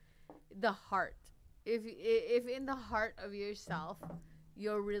it, the heart. If in the heart of yourself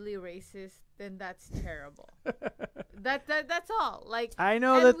you're really racist, then that's terrible. That's all. Like, I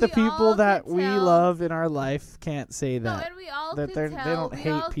know that the people that we love in our life can't say that. No, and we all that could tell. They don't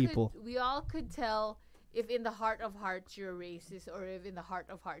hate people. We all could tell if in the heart of hearts you're racist or if in the heart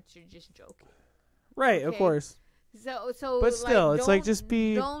of hearts you're just joking. Right, okay? Of course. So but still, it's like just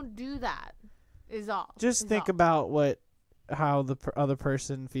be. Don't do that. Is all. Just think about how the other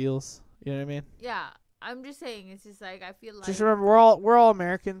person feels. You know what I mean? Yeah, I'm just saying. It's just like I feel like. Just remember, we're all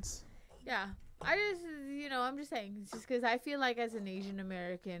Americans. Yeah, I'm just saying. It's just because I feel like as an Asian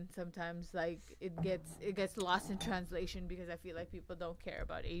American, sometimes like it gets lost in translation because I feel like people don't care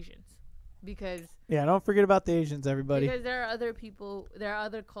about Asians. Because don't forget about the Asians, everybody. Because there are other people, there are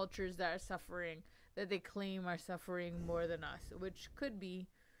other cultures that are suffering, that they claim are suffering more than us, which could be.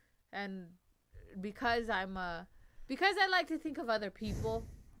 And because I like to think of other people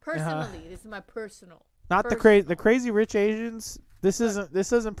personally. This is my personal. Not the crazy rich Asians. This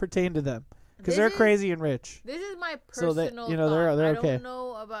doesn't pertain to them because they're crazy and rich. This is my personal. So that, they're okay. I don't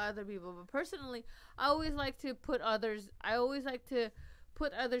know about other people, but personally, I always like to put others'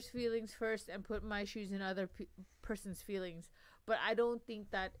 feelings first and put my shoes in other person's feelings. But I don't think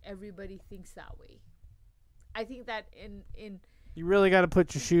that everybody thinks that way. I think that in you really got to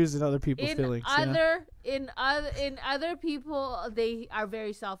put your shoes in other people's feelings. In other people, they are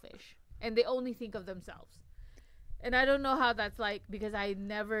very selfish and they only think of themselves. And I don't know how that's like because I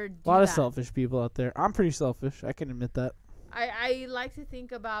never do a lot of selfish people out there. I'm pretty selfish. I can admit that. I like to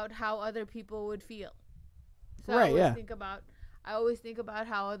think about how other people would feel. So Right, I always yeah. think about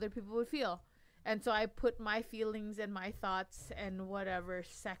how other people would feel. And so I put my feelings and my thoughts and whatever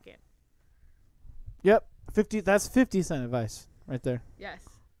second. Yep. 50. That's 50-cent advice right there. Yes.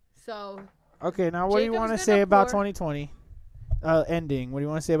 So Okay, now what do you Jacob's want to gonna say about pour- 2020 ending? What do you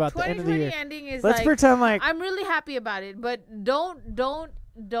want to say about the end of the 2020 year? ending is Let's like pretend like I'm really happy about it, but don't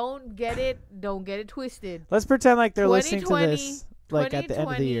get it twisted. let's pretend like they're listening to 2020 this like at the end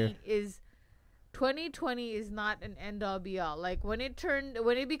of the year. 2020 is not an end all be all. Like when it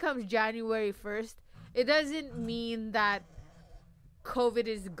becomes January 1st, it doesn't mean that COVID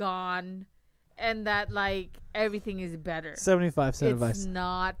is gone and that like everything is better. 75-cent advice.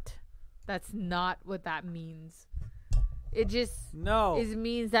 That's not what that means. It just No.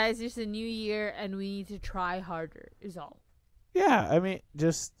 means that it's just a new year and we need to try harder is all. Yeah, I mean,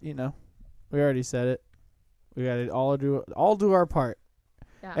 just, we already said it. We got to all do our part.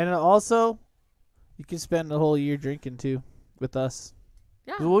 Yeah. And also, you can spend the whole year drinking too with us.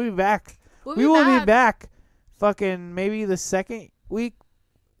 Yeah. We'll be back. We will be back fucking maybe the second week,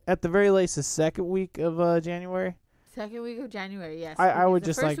 at the very least the second week of January. Second week of January, yes. I would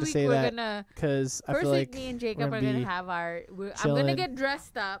Because just like to say that because I first feel like week, me and Jacob are gonna have our. I'm gonna chilling. get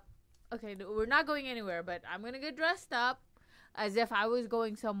dressed up. Okay, no, we're not going anywhere, but I'm gonna get dressed up as if I was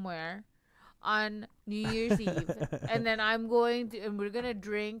going somewhere on New Year's Eve, and then we're gonna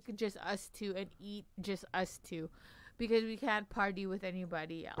drink just us two and eat just us two, because we can't party with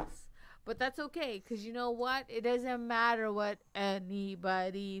anybody else. But that's okay, because you know what? It doesn't matter what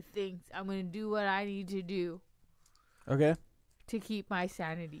anybody thinks. I'm gonna do what I need to do. Okay. To keep my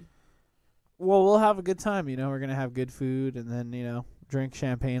sanity. Well, we'll have a good time. We're going to have good food and then, drink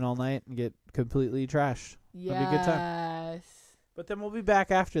champagne all night and get completely trashed. Yes. It'll be a good time. But then we'll be back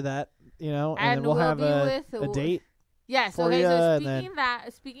after that, and then we'll have a date. Yes. For Okay. ya, So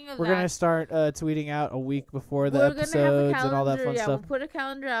and speaking of we're that, going to start tweeting out a week before the we're gonna have a episodes calendar. and all that fun Yeah, stuff. we'll put a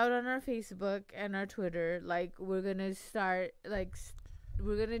calendar out on our Facebook and our Twitter. Like we're gonna start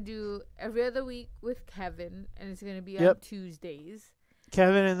we're gonna do every other week with Kevin, and it's gonna be on Tuesdays.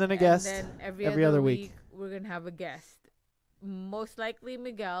 Kevin and then a guest. And then every other week we're gonna have a guest. Most likely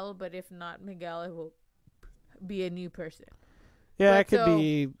Miguel, but if not Miguel, it will be a new person. Yeah, it could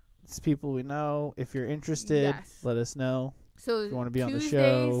be people we know. If you're interested, let us know. So if you want to be on the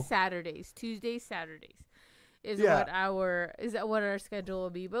show. Tuesdays, Saturdays is what our schedule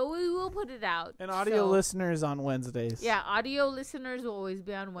will be. But we will put it out. And audio listeners on Wednesdays. Yeah, audio listeners will always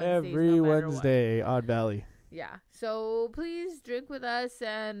be on Wednesdays. Every Wednesday, Odd Valley. Yeah. So please drink with us,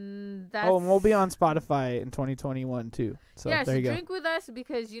 and that's. Oh, and we'll be on Spotify in 2021 too. So there you go. Drink with us,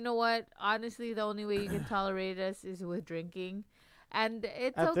 because you know what? Honestly, the only way you can tolerate us is with drinking, and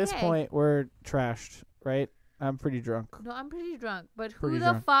it's okay. At this point, we're trashed, right? I'm pretty drunk. No, I'm pretty drunk, but who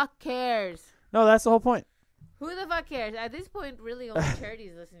the fuck cares? No, that's the whole point. Who the fuck cares? At this point, really, only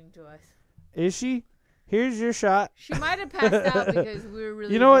Charity's listening to us. Is she? Here's your shot. She might have passed out because we were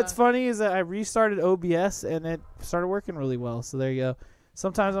really. You know what's funny is that I restarted OBS and it started working really well. So there you go.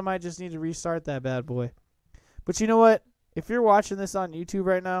 Sometimes I might just need to restart that bad boy. But you know what? If you're watching this on YouTube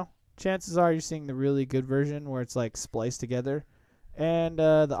right now, chances are you're seeing the really good version where it's like spliced together. And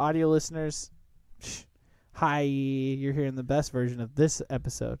the audio listeners, hi, you're hearing the best version of this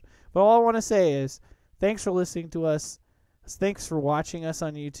episode. But all I want to say is thanks for listening to us. Thanks for watching us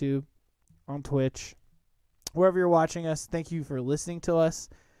on YouTube, on Twitch. Wherever you're watching us, thank you for listening to us.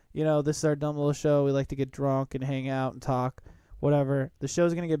 This is our dumb little show. We like to get drunk and hang out and talk, whatever. The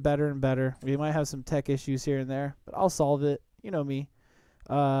show's going to get better and better. We might have some tech issues here and there, but I'll solve it. You know me.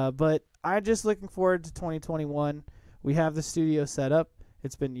 But I'm just looking forward to 2021. We have the studio set up.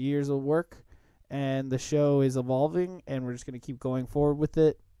 It's been years of work, and the show is evolving, and we're just going to keep going forward with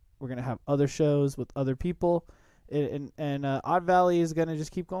it. We're going to have other shows with other people. And Odd Valley is gonna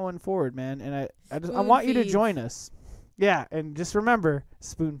just keep going forward, man. And I want you to join us. Yeah, and just remember,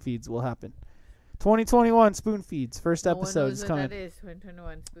 spoon feeds will happen. 2021 spoon feeds. First episode is coming. That is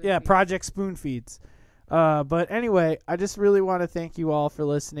 2021 spoon feeds. Project Spoon Feeds. But anyway, I just really want to thank you all for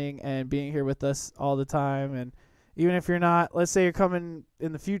listening and being here with us all the time. And even if you're not, let's say you're coming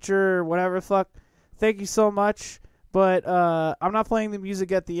in the future or whatever the fuck, thank you so much. But I'm not playing the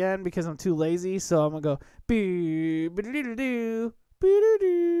music at the end because I'm too lazy, so I'm gonna go. Wait, we gotta do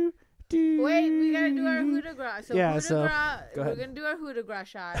our coup de grace. So yeah, we're gonna do our coup de grace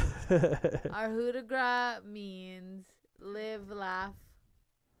shot. Our coup de grace means live, laugh,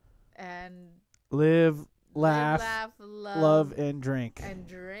 love, and drink.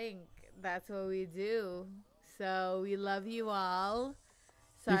 That's what we do. So we love you all.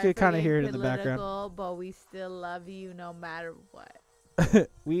 Sorry you could kind of hear it in the background. But we still love you no matter what.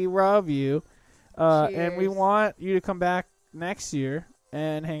 We love you. And we Cheers. want you to come back next year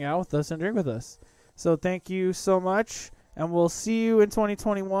and hang out with us and drink with us. So thank you so much. And we'll see you in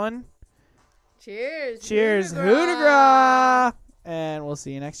 2021. Cheers. Cheers. Coup de grace. And we'll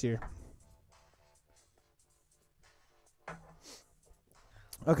see you next year.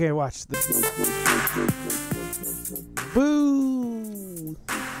 Okay, watch this. Boo.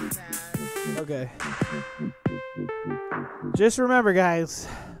 Okay. Just remember, guys,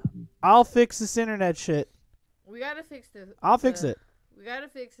 I'll fix this internet shit. We gotta fix I'll fix it. We gotta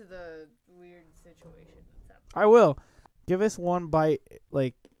fix the weird situation that's happening. I will. Give us one bite,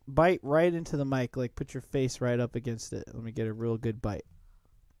 like bite right into the mic, like put your face right up against it. Let me get a real good bite.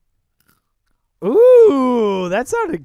 Ooh, that sounded